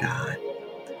woman of God.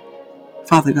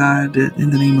 Father God, in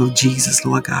the name of Jesus,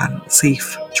 Lord God,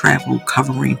 safe travel,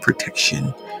 covering,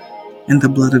 protection, and the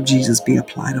blood of Jesus be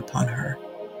applied upon her.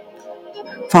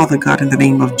 Father God, in the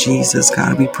name of Jesus,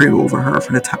 God, we pray over her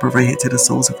from the top of her head to the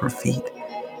soles of her feet.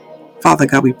 Father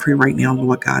God, we pray right now,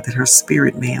 Lord God, that her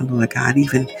spirit man, Lord God,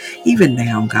 even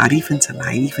now, God, even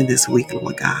tonight, even this week,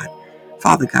 Lord God,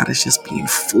 Father God, is just being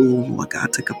full, Lord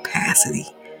God, to capacity.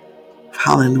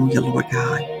 Hallelujah, Lord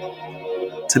God,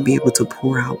 to be able to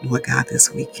pour out, Lord God,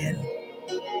 this weekend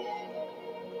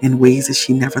in ways that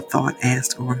she never thought,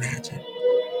 asked, or imagined.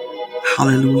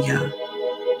 Hallelujah.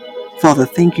 Father,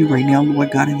 thank you right now,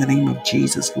 Lord God, in the name of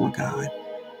Jesus, Lord God,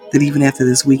 that even after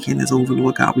this weekend is over,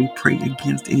 Lord God, we pray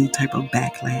against any type of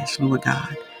backlash, Lord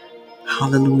God.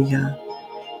 Hallelujah.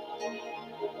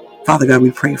 Father God,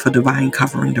 we pray for divine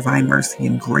covering, divine mercy,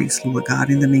 and grace, Lord God,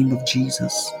 in the name of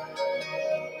Jesus.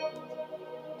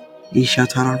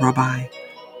 Ishatara Rabbi.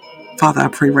 Father, I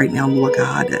pray right now, Lord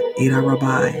God, that Ida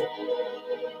Rabbi.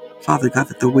 Father God,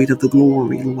 that the weight of the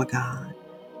glory, Lord God.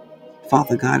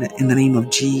 Father God, in the name of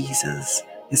Jesus,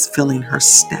 is filling her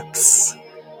steps.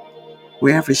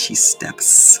 Wherever she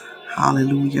steps.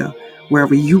 Hallelujah.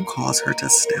 Wherever you cause her to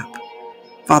step.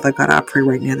 Father God, I pray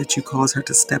right now that you cause her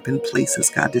to step in places,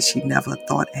 God, that she never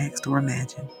thought, asked, or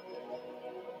imagined.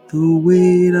 The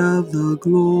weight of the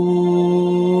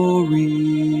glory.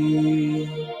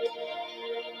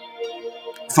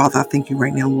 Father, I thank you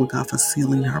right now, Lord God, for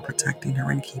sealing her, protecting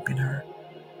her, and keeping her.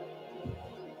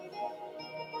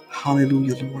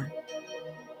 Hallelujah, Lord.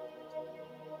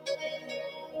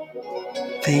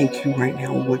 Thank you right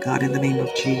now, Lord God, in the name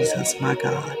of Jesus, my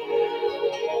God.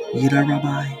 Yida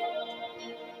Rabbi.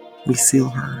 We seal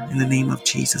her in the name of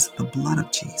Jesus, the blood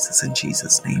of Jesus. In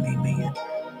Jesus' name, amen.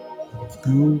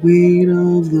 The weight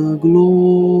of the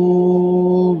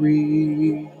glory.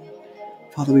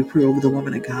 Father, we pray over the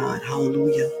woman of God.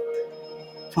 Hallelujah.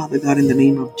 Father God, in the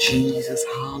name of Jesus.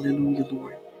 Hallelujah,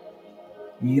 Lord.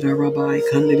 Yira Rabbi,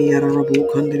 Kandiri Arabu,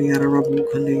 Kandiri Arabu,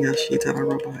 Kandiri Ashitara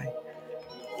Rabbi.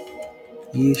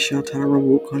 Yeshatara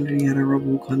Rabu, Kandiri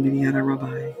Arabu, Kandiri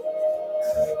Rabbi.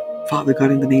 Father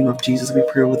God, in the name of Jesus, we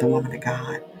pray over the woman of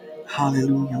God.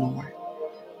 Hallelujah, Lord.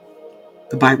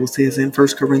 The Bible says in 1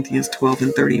 Corinthians 12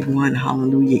 and 31,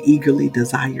 hallelujah, eagerly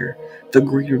desire the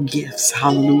greater gifts.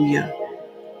 Hallelujah.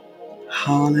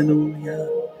 Hallelujah.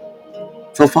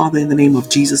 So, Father, in the name of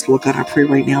Jesus, Lord God, I pray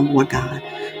right now, Lord God,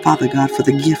 Father God, for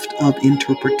the gift of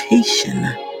interpretation.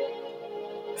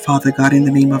 Father God, in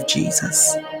the name of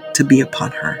Jesus, to be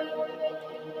upon her.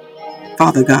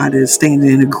 Father God is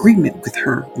standing in agreement with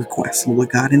her request, Lord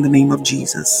God, in the name of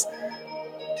Jesus.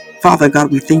 Father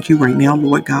God, we thank you right now,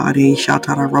 Lord God.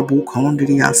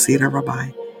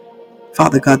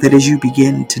 Father God, that as you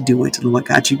begin to do it, Lord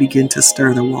God, you begin to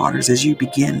stir the waters, as you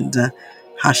begin to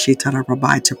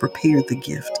to prepare the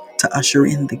gift, to usher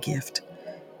in the gift,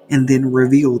 and then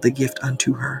reveal the gift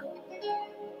unto her.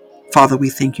 Father, we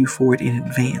thank you for it in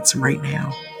advance right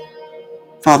now.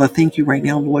 Father, thank you right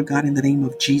now, Lord God, in the name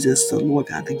of Jesus, the Lord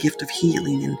God, the gift of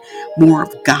healing and more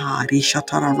of God.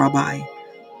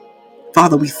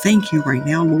 Father, we thank you right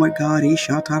now, Lord God.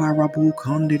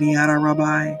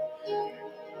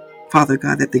 Father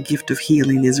God, that the gift of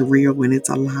healing is real and it's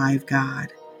alive, God.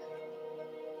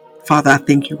 Father, I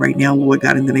thank you right now, Lord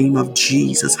God, in the name of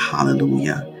Jesus.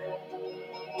 Hallelujah.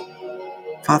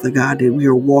 Father God, that we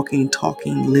are walking,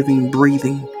 talking, living,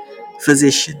 breathing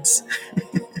physicians.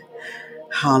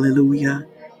 Hallelujah.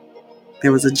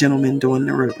 There was a gentleman during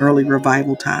the early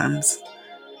revival times.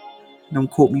 Don't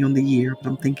quote me on the year, but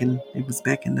I'm thinking it was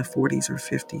back in the 40s or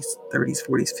 50s, 30s,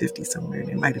 40s, 50s, somewhere.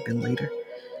 It might have been later.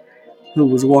 Who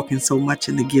was walking so much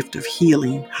in the gift of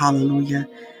healing, hallelujah,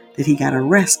 that he got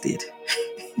arrested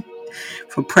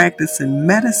for practicing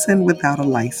medicine without a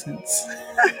license.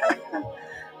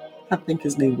 I think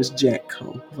his name was Jack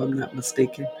Cole, if I'm not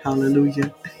mistaken.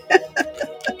 Hallelujah.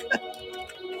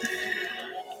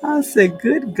 I said,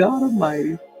 good God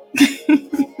Almighty.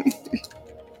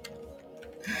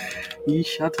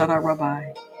 Yeshatara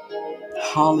Rabbi.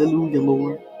 Hallelujah,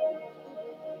 Lord.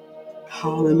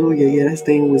 Hallelujah. Yeah, his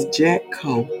name was Jack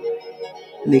Coe.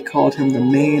 And they called him the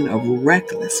man of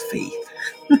reckless faith.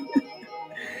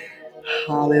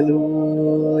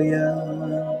 Hallelujah.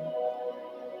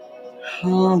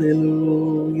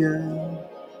 Hallelujah.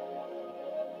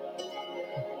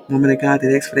 Woman of God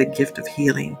that asked for that gift of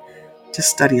healing.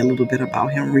 Just study a little bit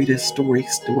about him. Read his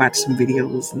stories. To watch some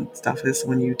videos and stuff that's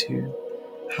on YouTube.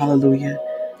 Hallelujah.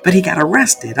 But he got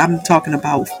arrested. I'm talking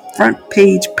about front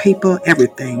page paper,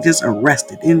 everything. Just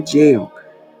arrested in jail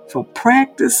for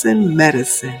practicing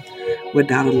medicine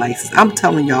without a license. I'm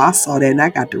telling y'all, I saw that and I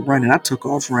got to running. I took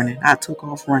off running.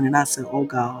 I said, oh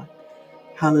God.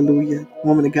 Hallelujah.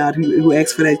 Woman of God who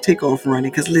asked for that takeoff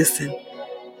running. Because listen,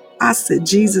 I said,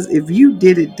 Jesus, if you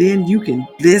did it then, you can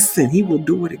listen. He will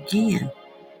do it again.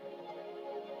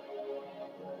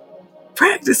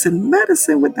 Practicing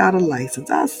medicine without a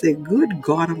license. I said, good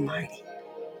God Almighty.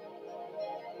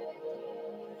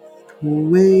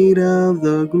 Weight of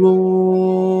the glory.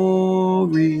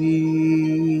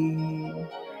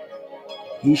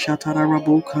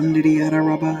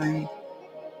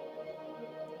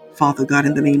 Father God,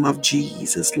 in the name of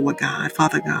Jesus, Lord God,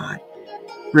 Father God,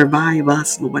 revive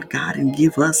us, Lord God, and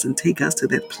give us and take us to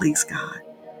that place, God.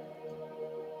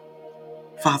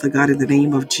 Father God, in the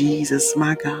name of Jesus,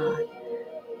 my God,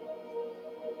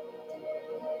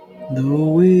 the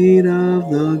weight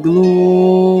of the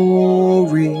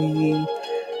glory.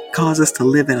 Cause us to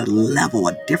live at a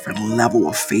different level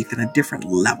of faith and a different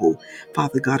level,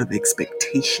 Father God, of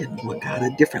expectation, Lord God, a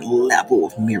different level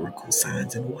of miracles,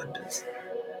 signs, and wonders.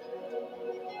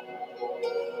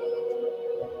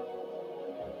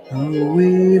 The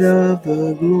weight of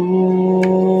the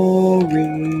glory.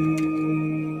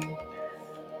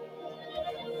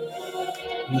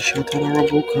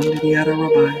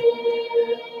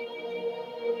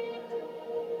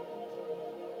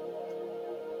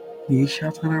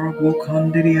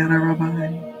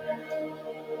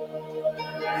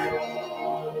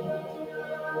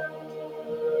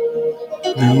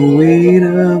 The weight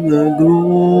of the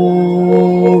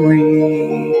glory.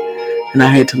 And I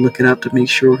had to look it up to make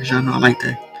sure, because y'all know I like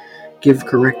to give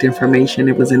correct information.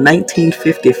 It was in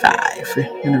 1955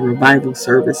 in a revival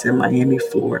service in Miami,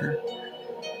 Florida.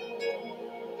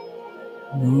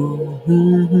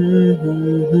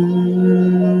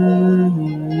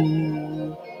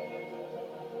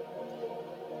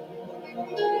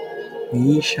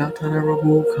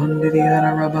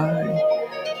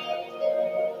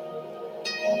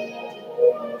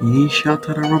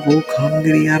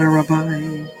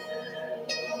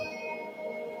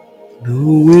 The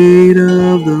weight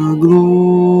of the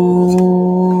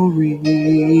glory.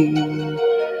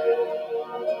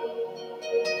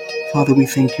 Father, we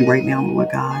thank you right now, Lord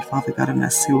God. Father God, and I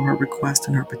seal her request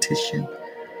and her petition.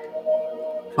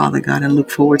 Father God, and look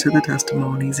forward to the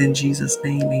testimonies. In Jesus'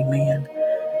 name, amen.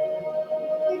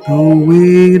 The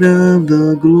weight of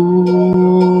the glory.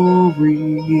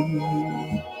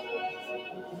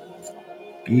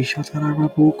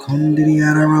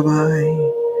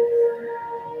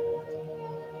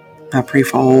 I pray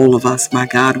for all of us, my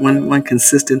God. One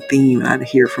consistent theme I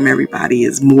hear from everybody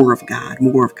is more of God,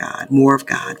 more of God, more of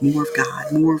God, more of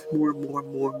God, more.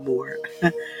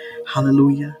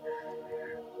 Hallelujah.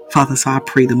 Father, so I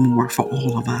pray the more for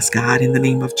all of us, God, in the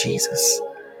name of Jesus.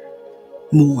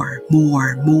 More.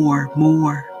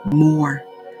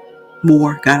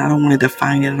 God, I don't want to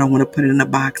define it. I don't want to put it in a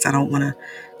box. I don't want to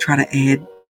try to add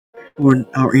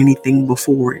or anything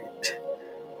before it.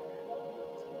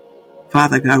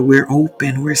 Father God, we're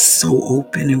open. We're so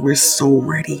open and we're so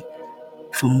ready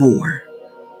for more.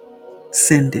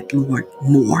 Send it, Lord,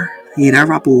 more.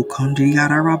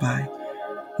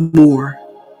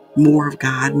 More of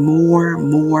God, more.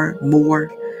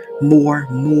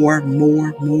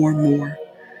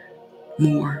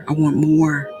 I want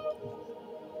more.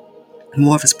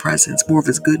 More of his presence, more of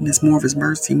his goodness, more of his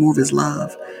mercy, more of his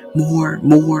love. More.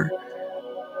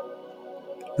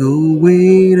 The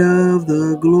weight of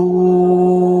the glory.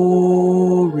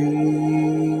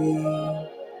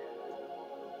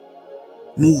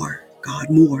 More, God,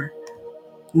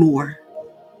 more.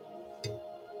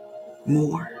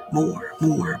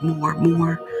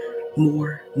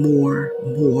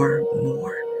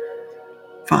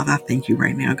 Father, I thank you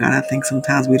right now, God. I think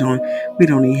sometimes we don't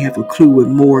even have a clue what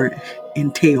more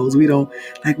entails. We don't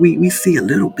we see a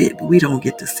little bit, but we don't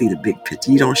get to see the big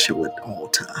picture. You don't show it all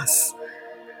to us.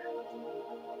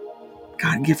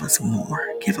 God, give us more.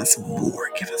 Give us more.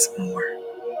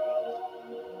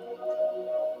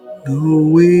 The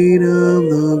weight of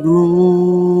the glory.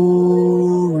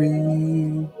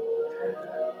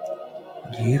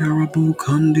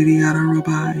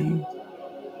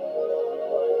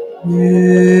 Yeah,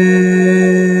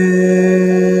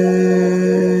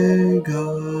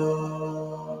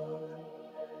 God.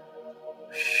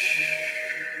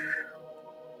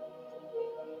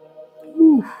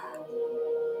 Whew.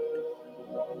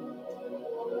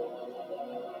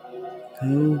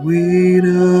 The weight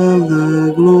of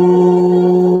the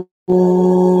glory.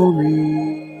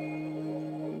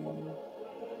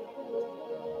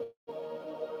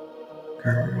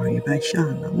 Girl, you better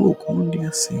shine. I'm going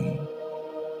to see.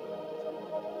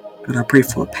 God, I pray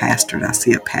for a pastor. I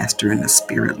see a pastor in the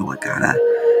spirit, Lord God. I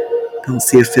don't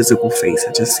see a physical face.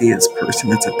 I just see his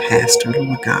person. It's a pastor,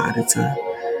 Lord God. It's a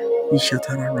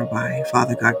Ishatara Rabbi.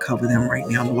 Father God, cover them right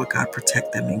now. Lord God,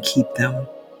 protect them and keep them.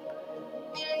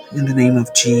 In the name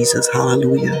of Jesus.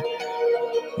 Hallelujah.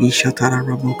 Ishatara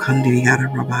Rabbi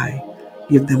Kandiyara Rabbi.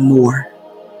 Give them more.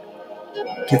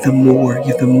 Give them more.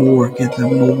 Give them more. Give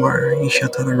them more.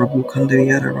 Ishatara Rabbi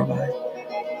Kandiyara Rabbi.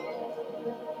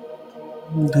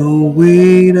 The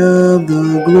weight of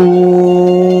the glory.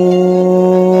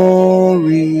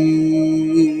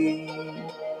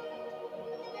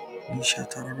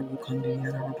 Ishatara Rabbi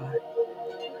Kandiyara Rabbi.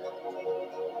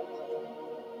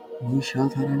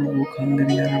 Ishatara Rabbi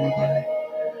Kandiyara Rabbi.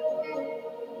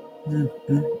 Mm,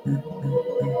 mm, mm, mm, mm,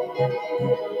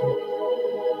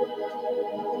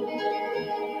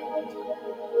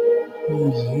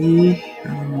 mm,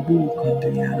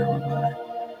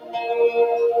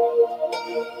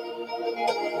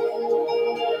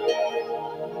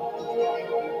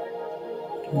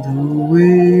 the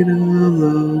weight of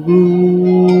the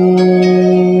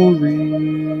glory.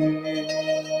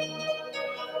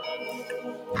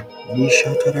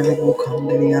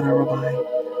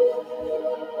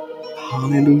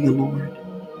 Hallelujah, Lord.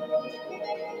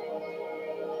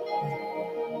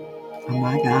 Oh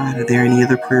my God, are there any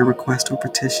other prayer requests or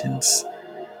petitions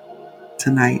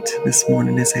tonight, this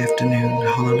morning, this afternoon?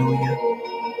 Hallelujah.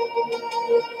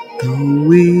 The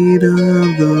weight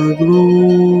of the glory.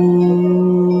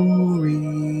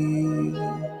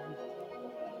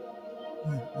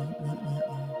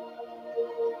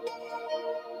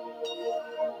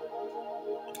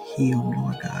 Heal,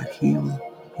 Lord God. Heal.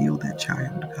 Heal that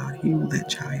child, God. Heal that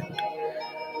child.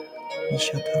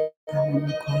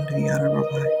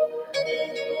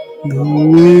 The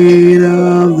weight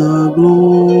of the glory.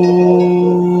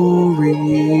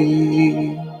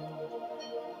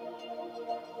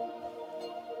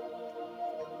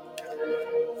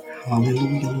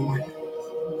 Hallelujah, Lord.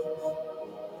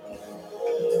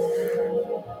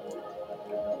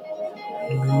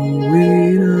 The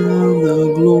weight of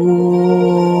the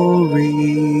glory.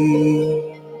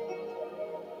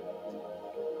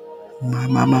 My.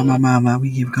 We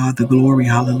give God the glory.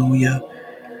 Hallelujah.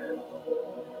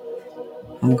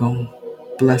 I'm going to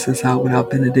bless us out with our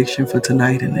benediction for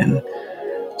tonight and then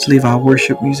just leave our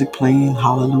worship music playing.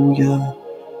 Hallelujah.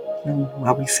 And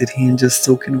while we sit here and just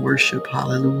soak in worship.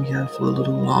 Hallelujah. For a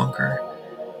little longer.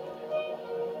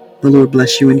 The Lord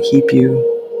bless you and keep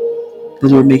you. The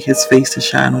Lord make his face to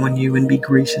shine on you and be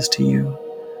gracious to you.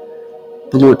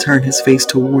 The Lord turn his face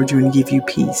toward you and give you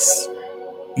peace.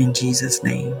 In Jesus'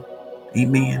 name.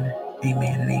 Amen.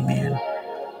 Amen and amen.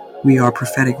 We are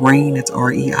Prophetic Rain. It's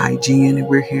REIGN, and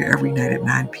we're here every night at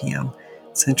 9 p.m.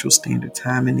 Central Standard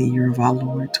Time in the year of our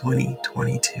Lord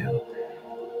 2022.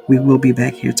 We will be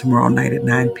back here tomorrow night at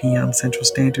 9 p.m. Central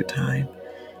Standard Time.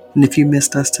 And if you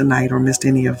missed us tonight or missed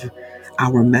any of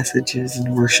our messages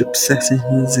and worship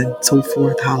sessions and so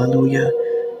forth, hallelujah,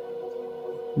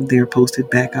 they're posted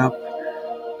back up.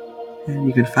 And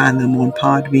you can find them on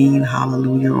Podbean,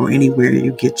 hallelujah, or anywhere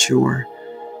you get your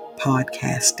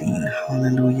podcasting,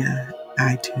 hallelujah,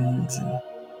 iTunes and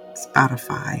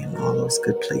Spotify and all those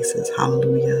good places.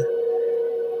 Hallelujah.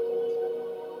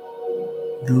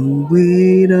 The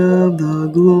weight of the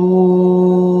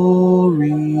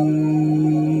glory.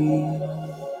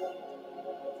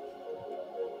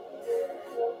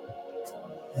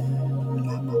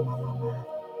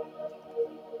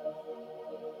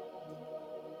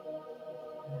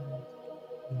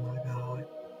 My God.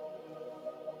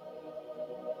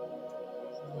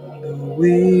 The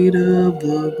weight of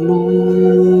the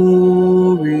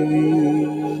glory.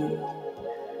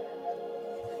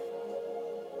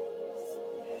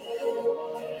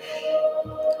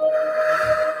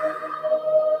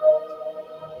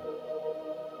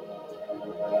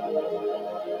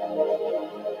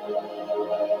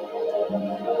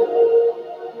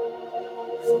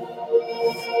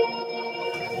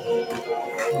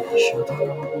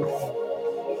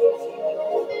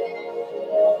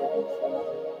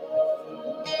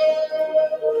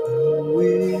 The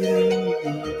weight of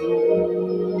the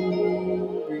glory.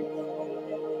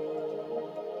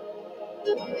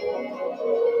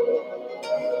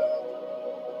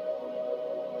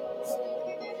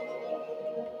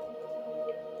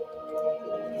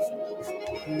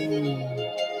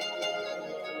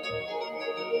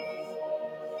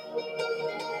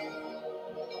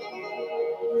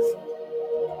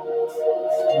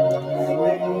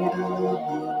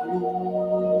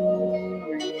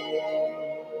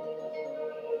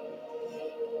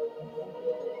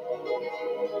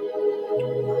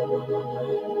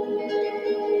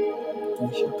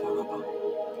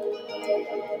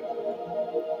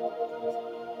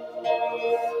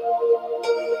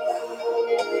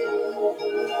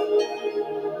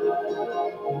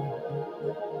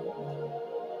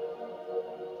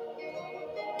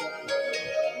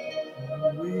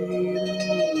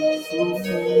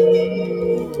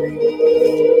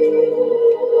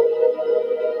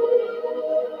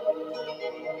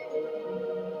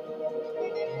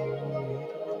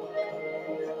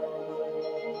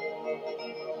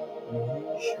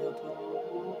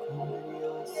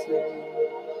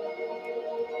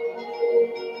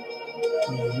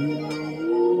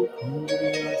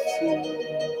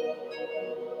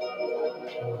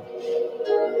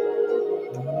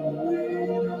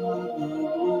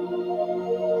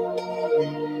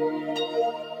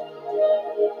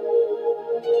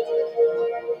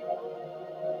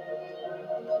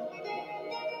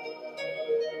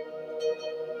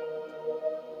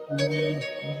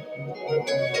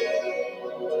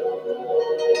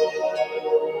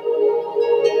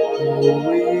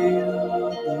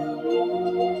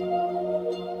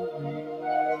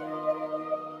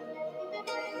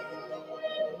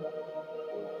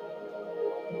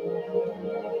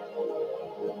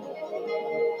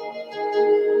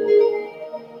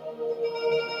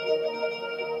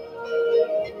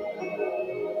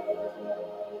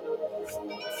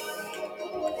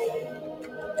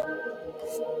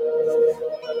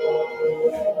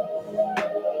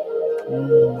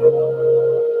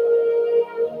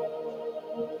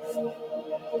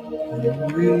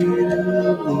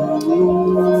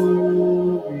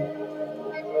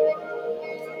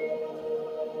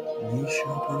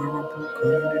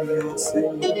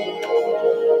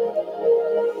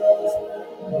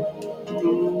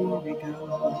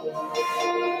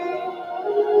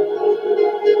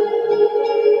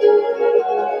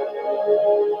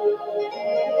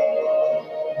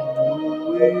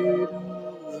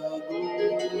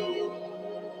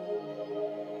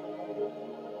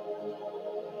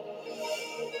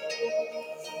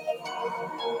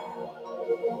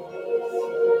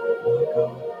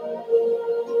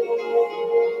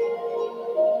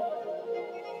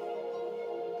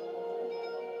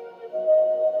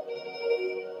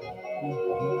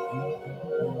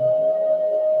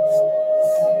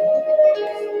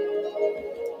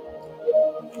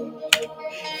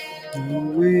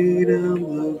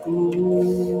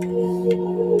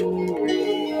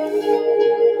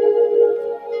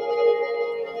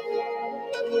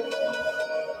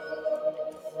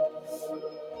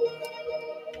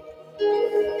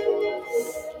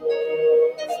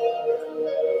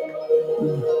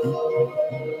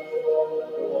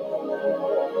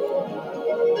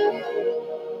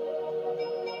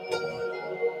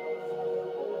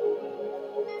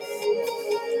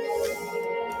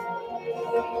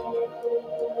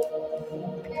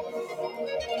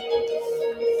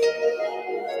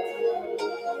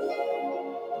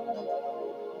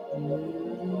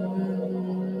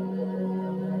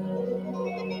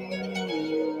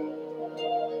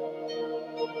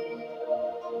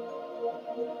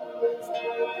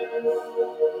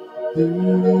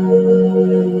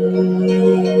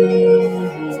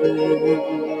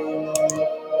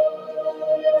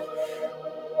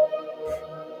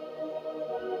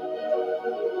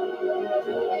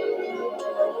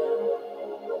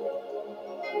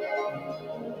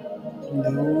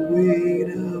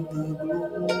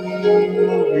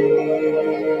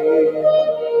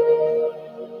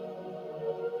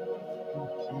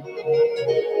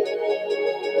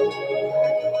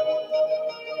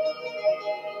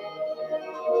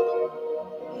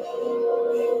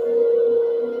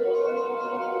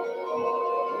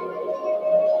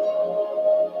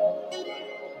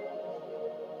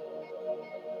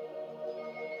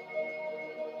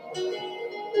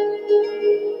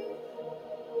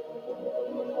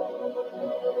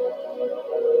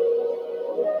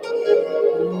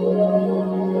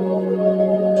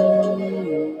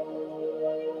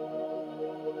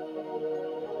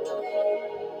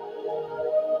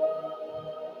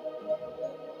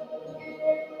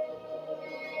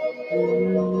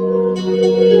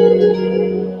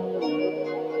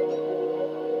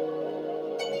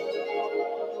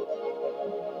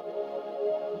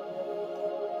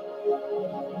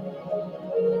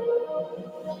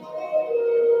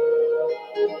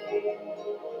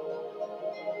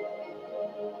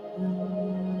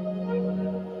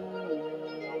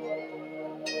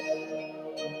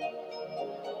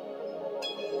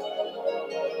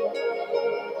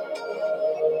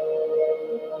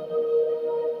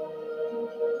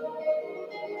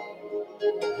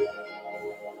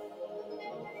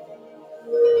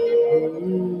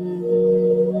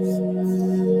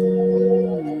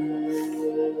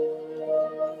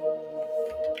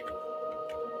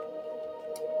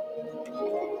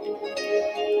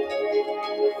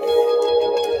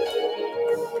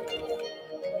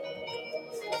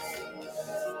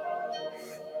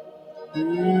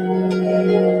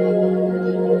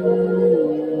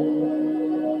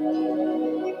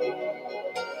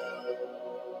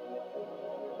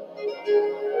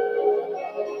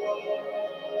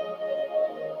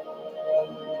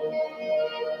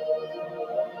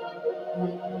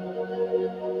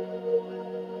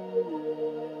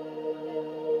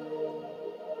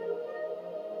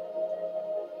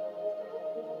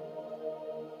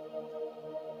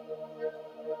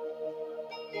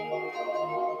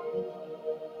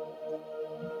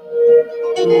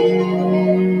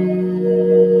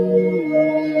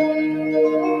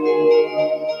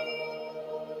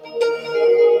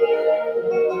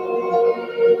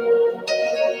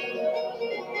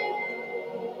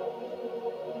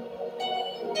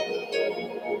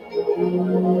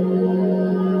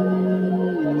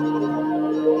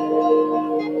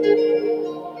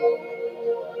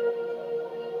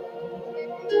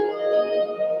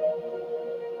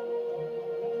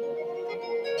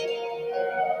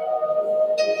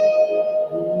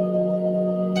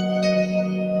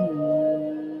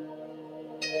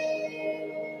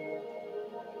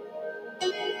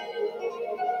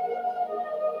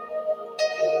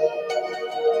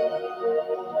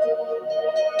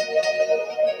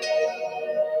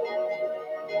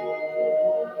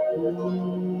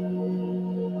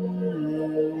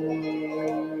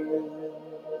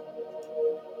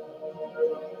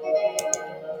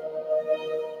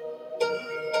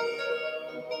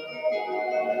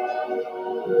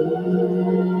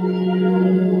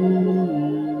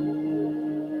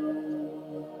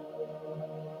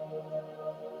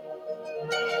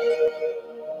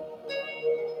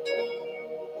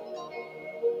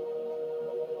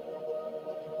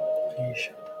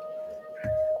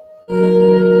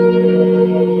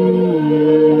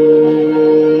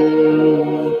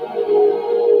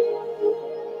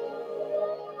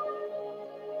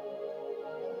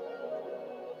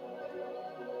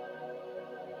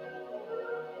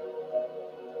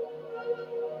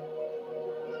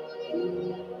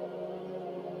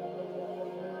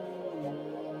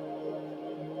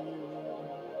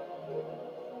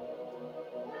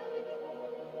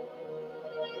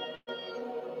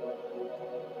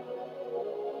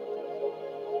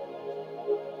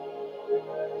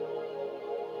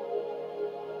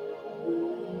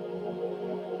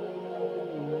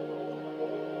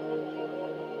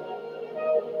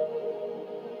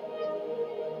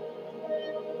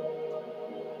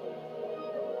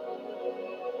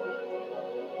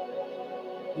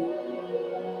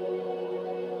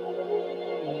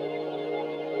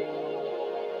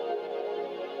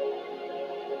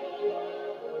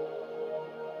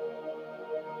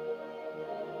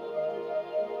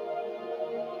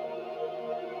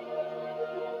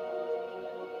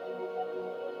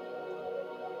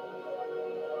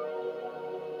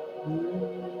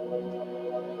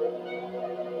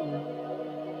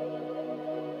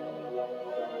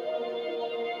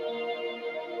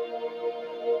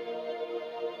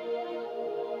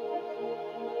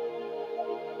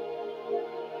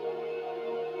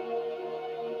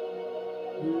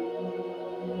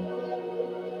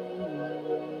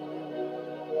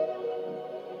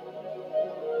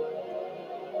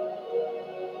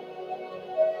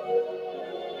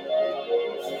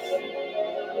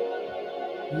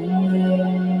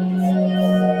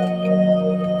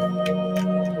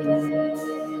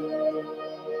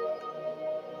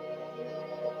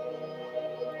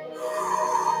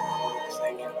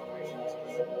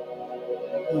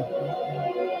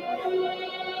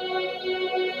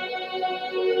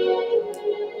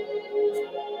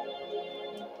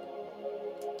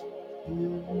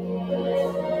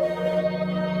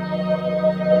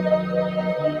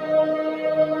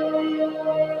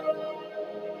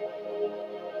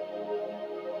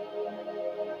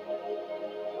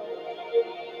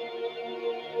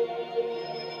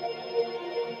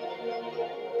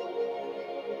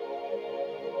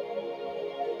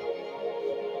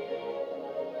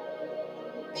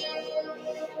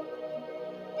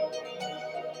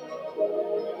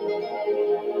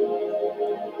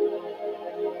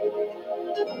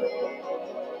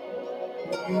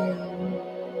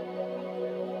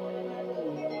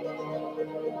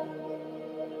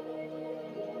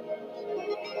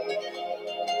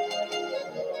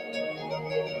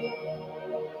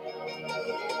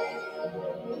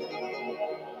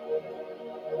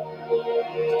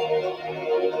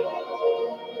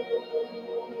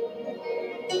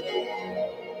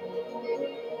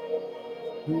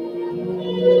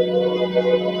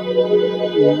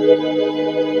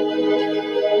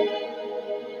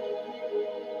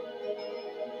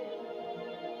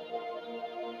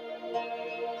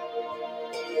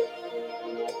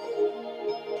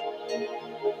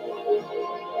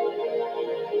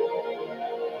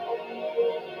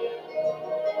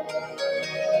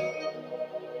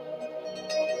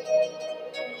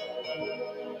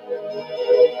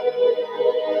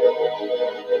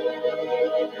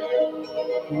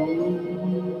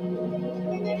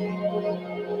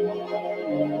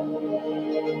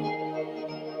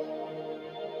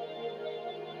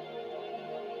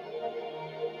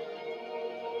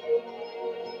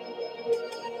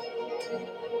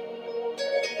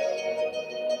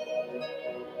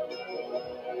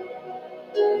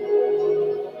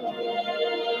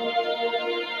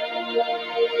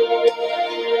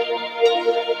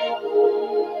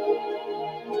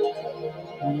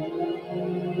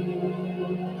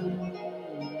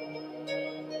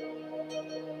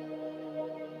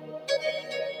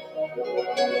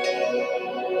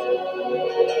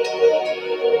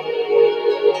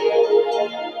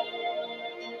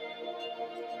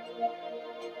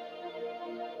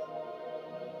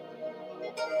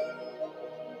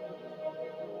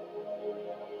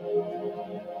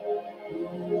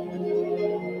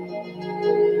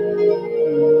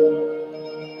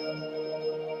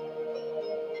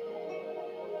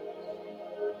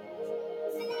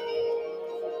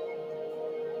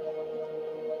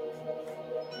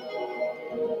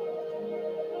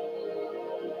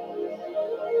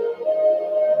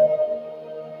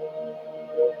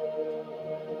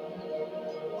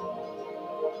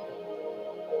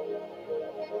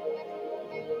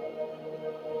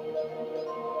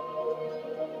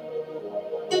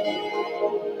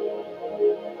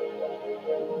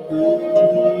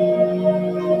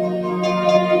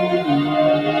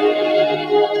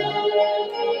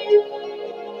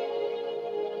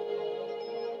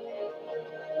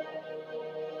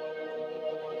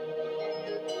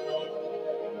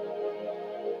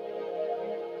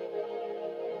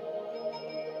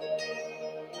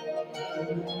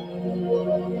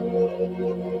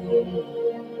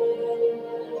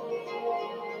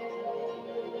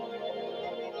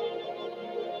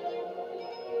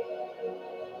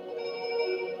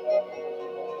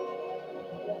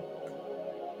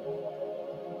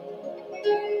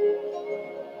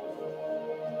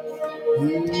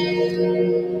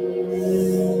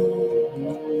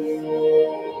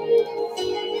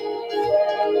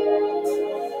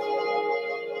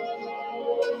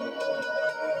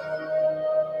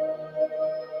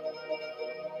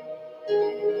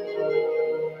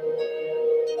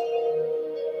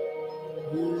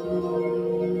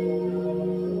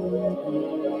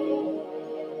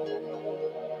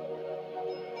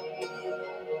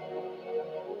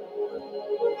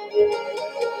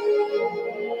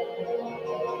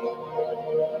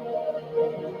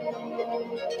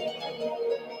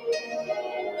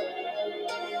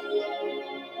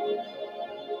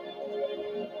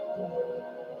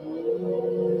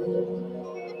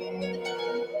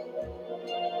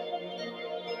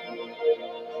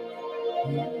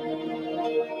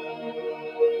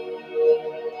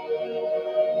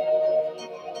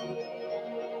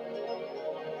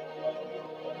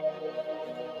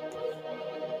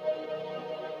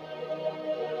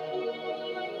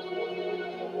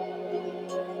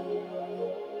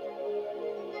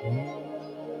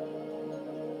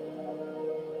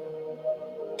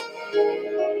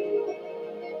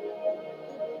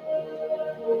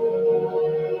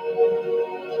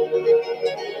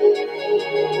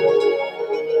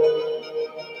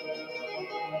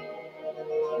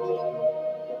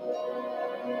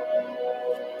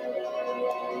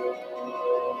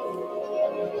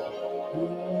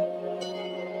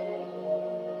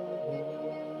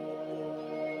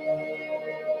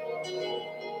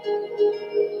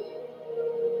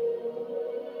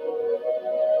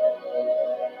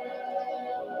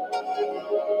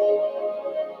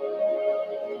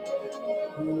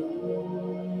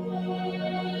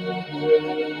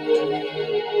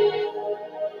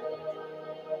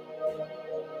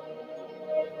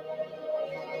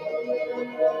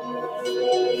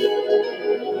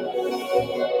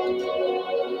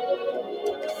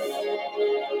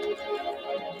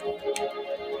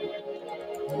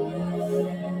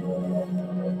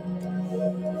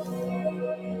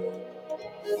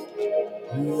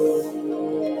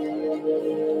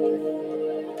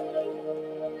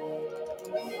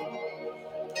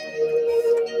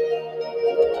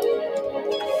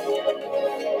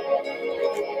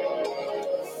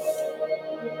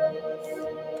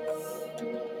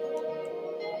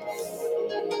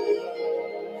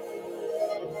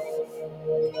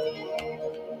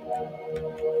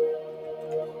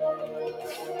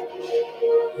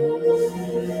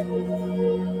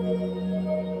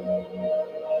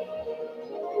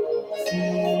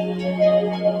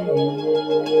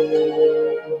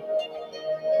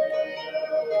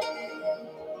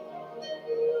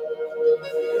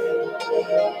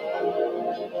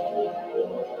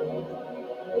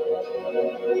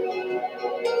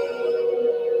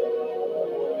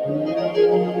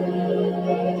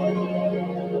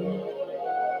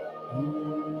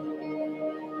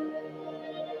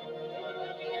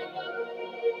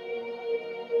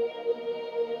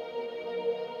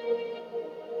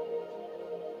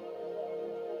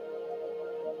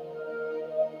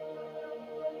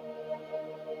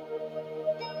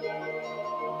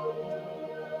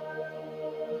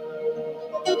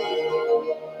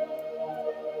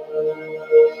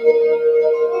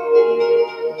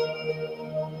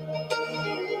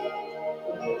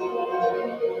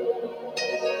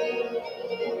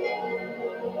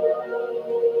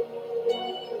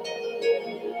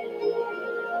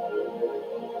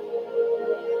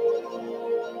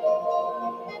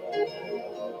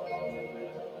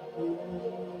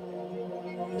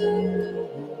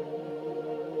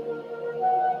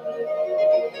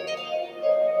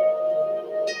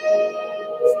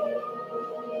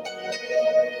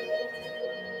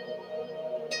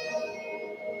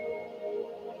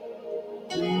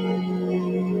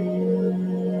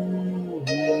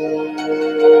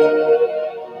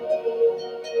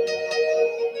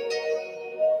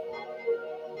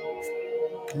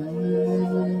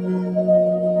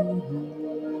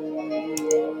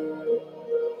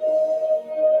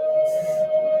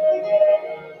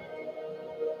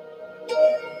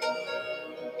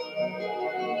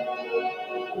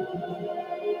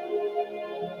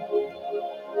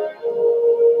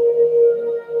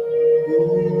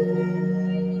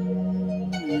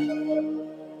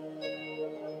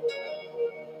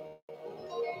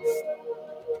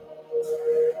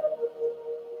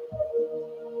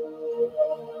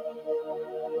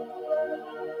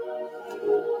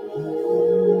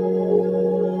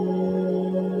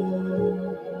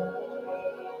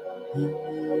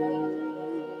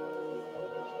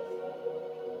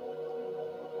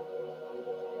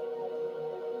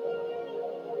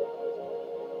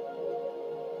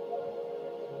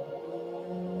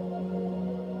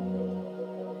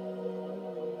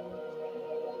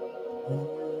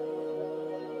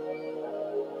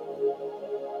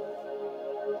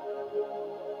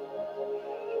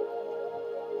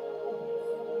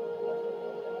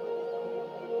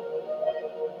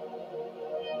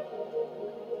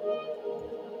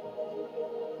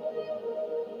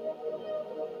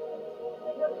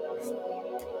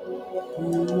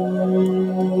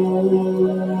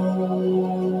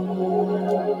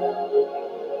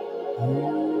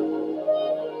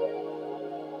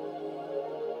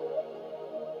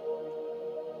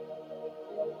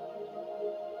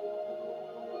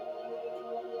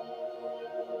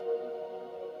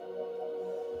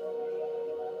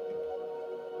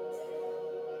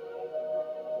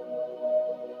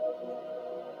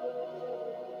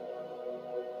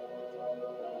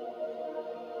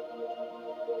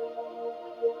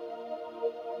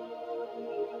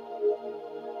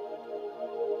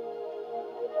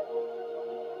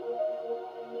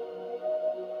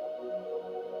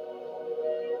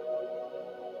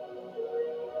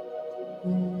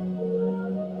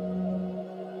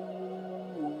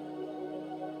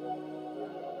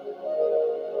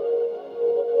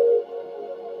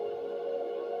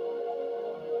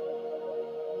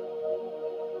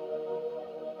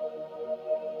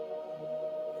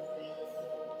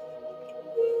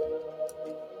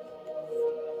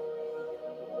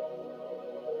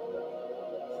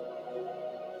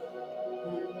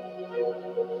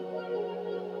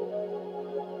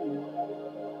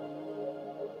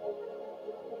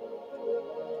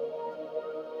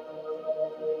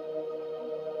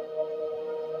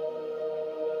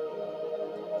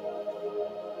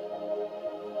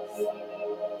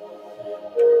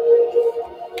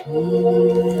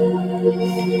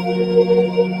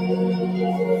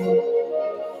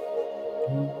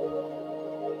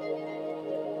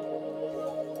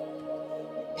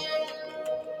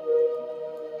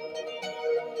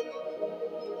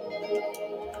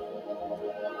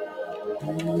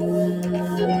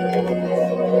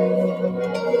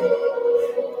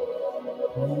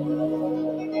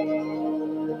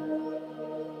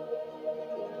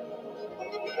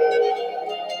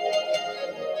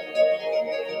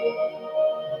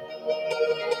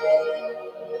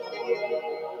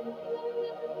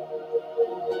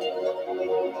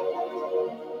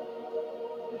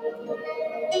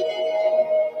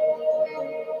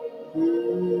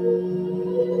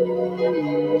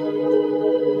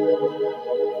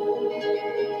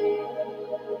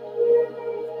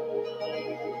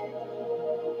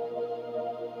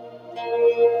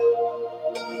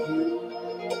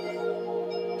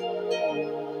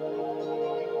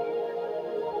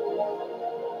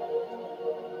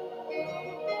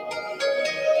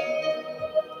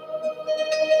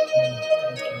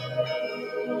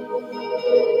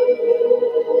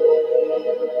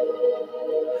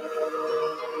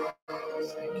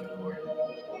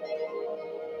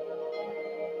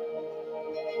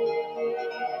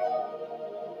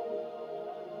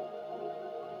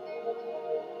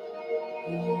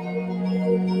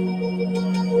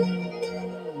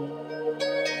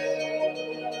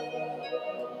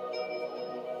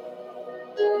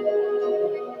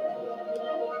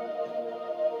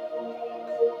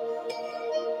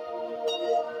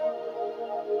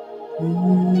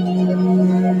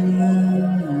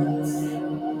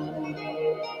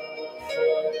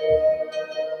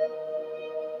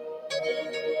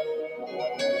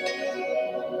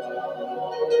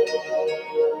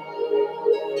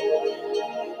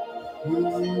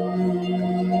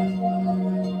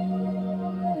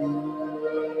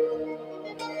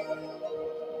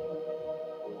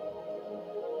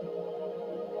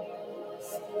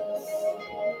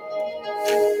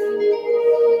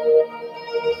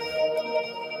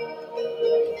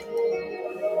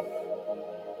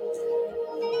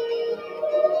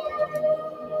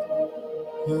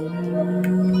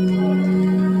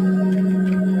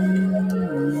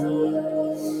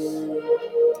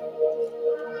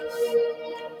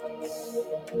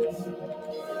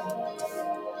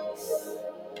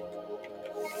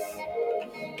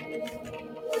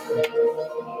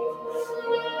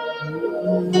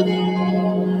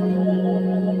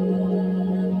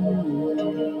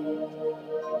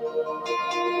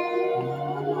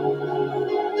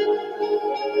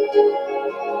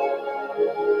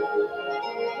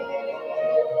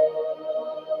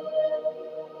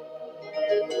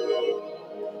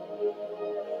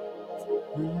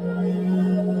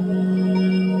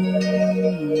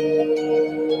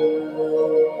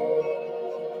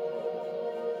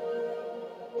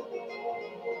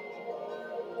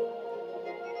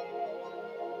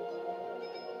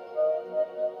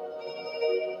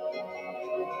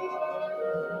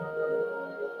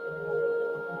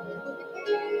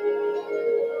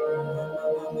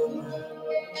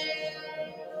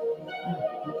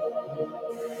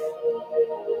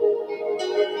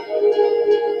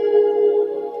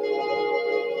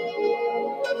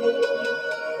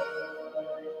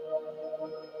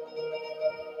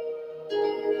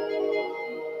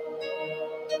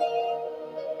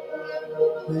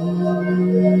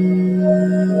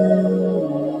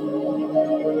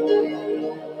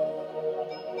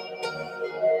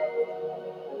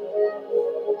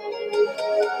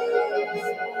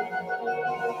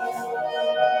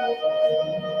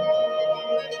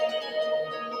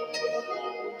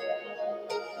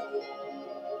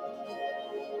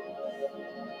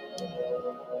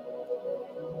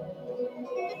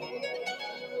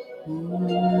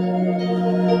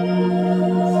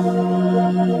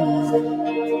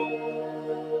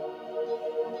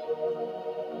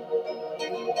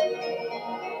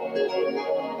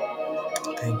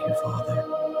 Thank you, Father.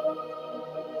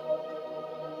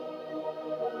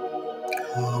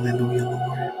 Hallelujah,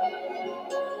 Lord.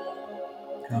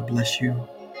 God bless you.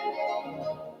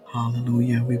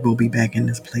 Hallelujah. We will be back in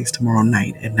this place tomorrow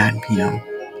night at 9 p.m.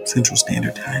 Central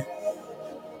Standard Time.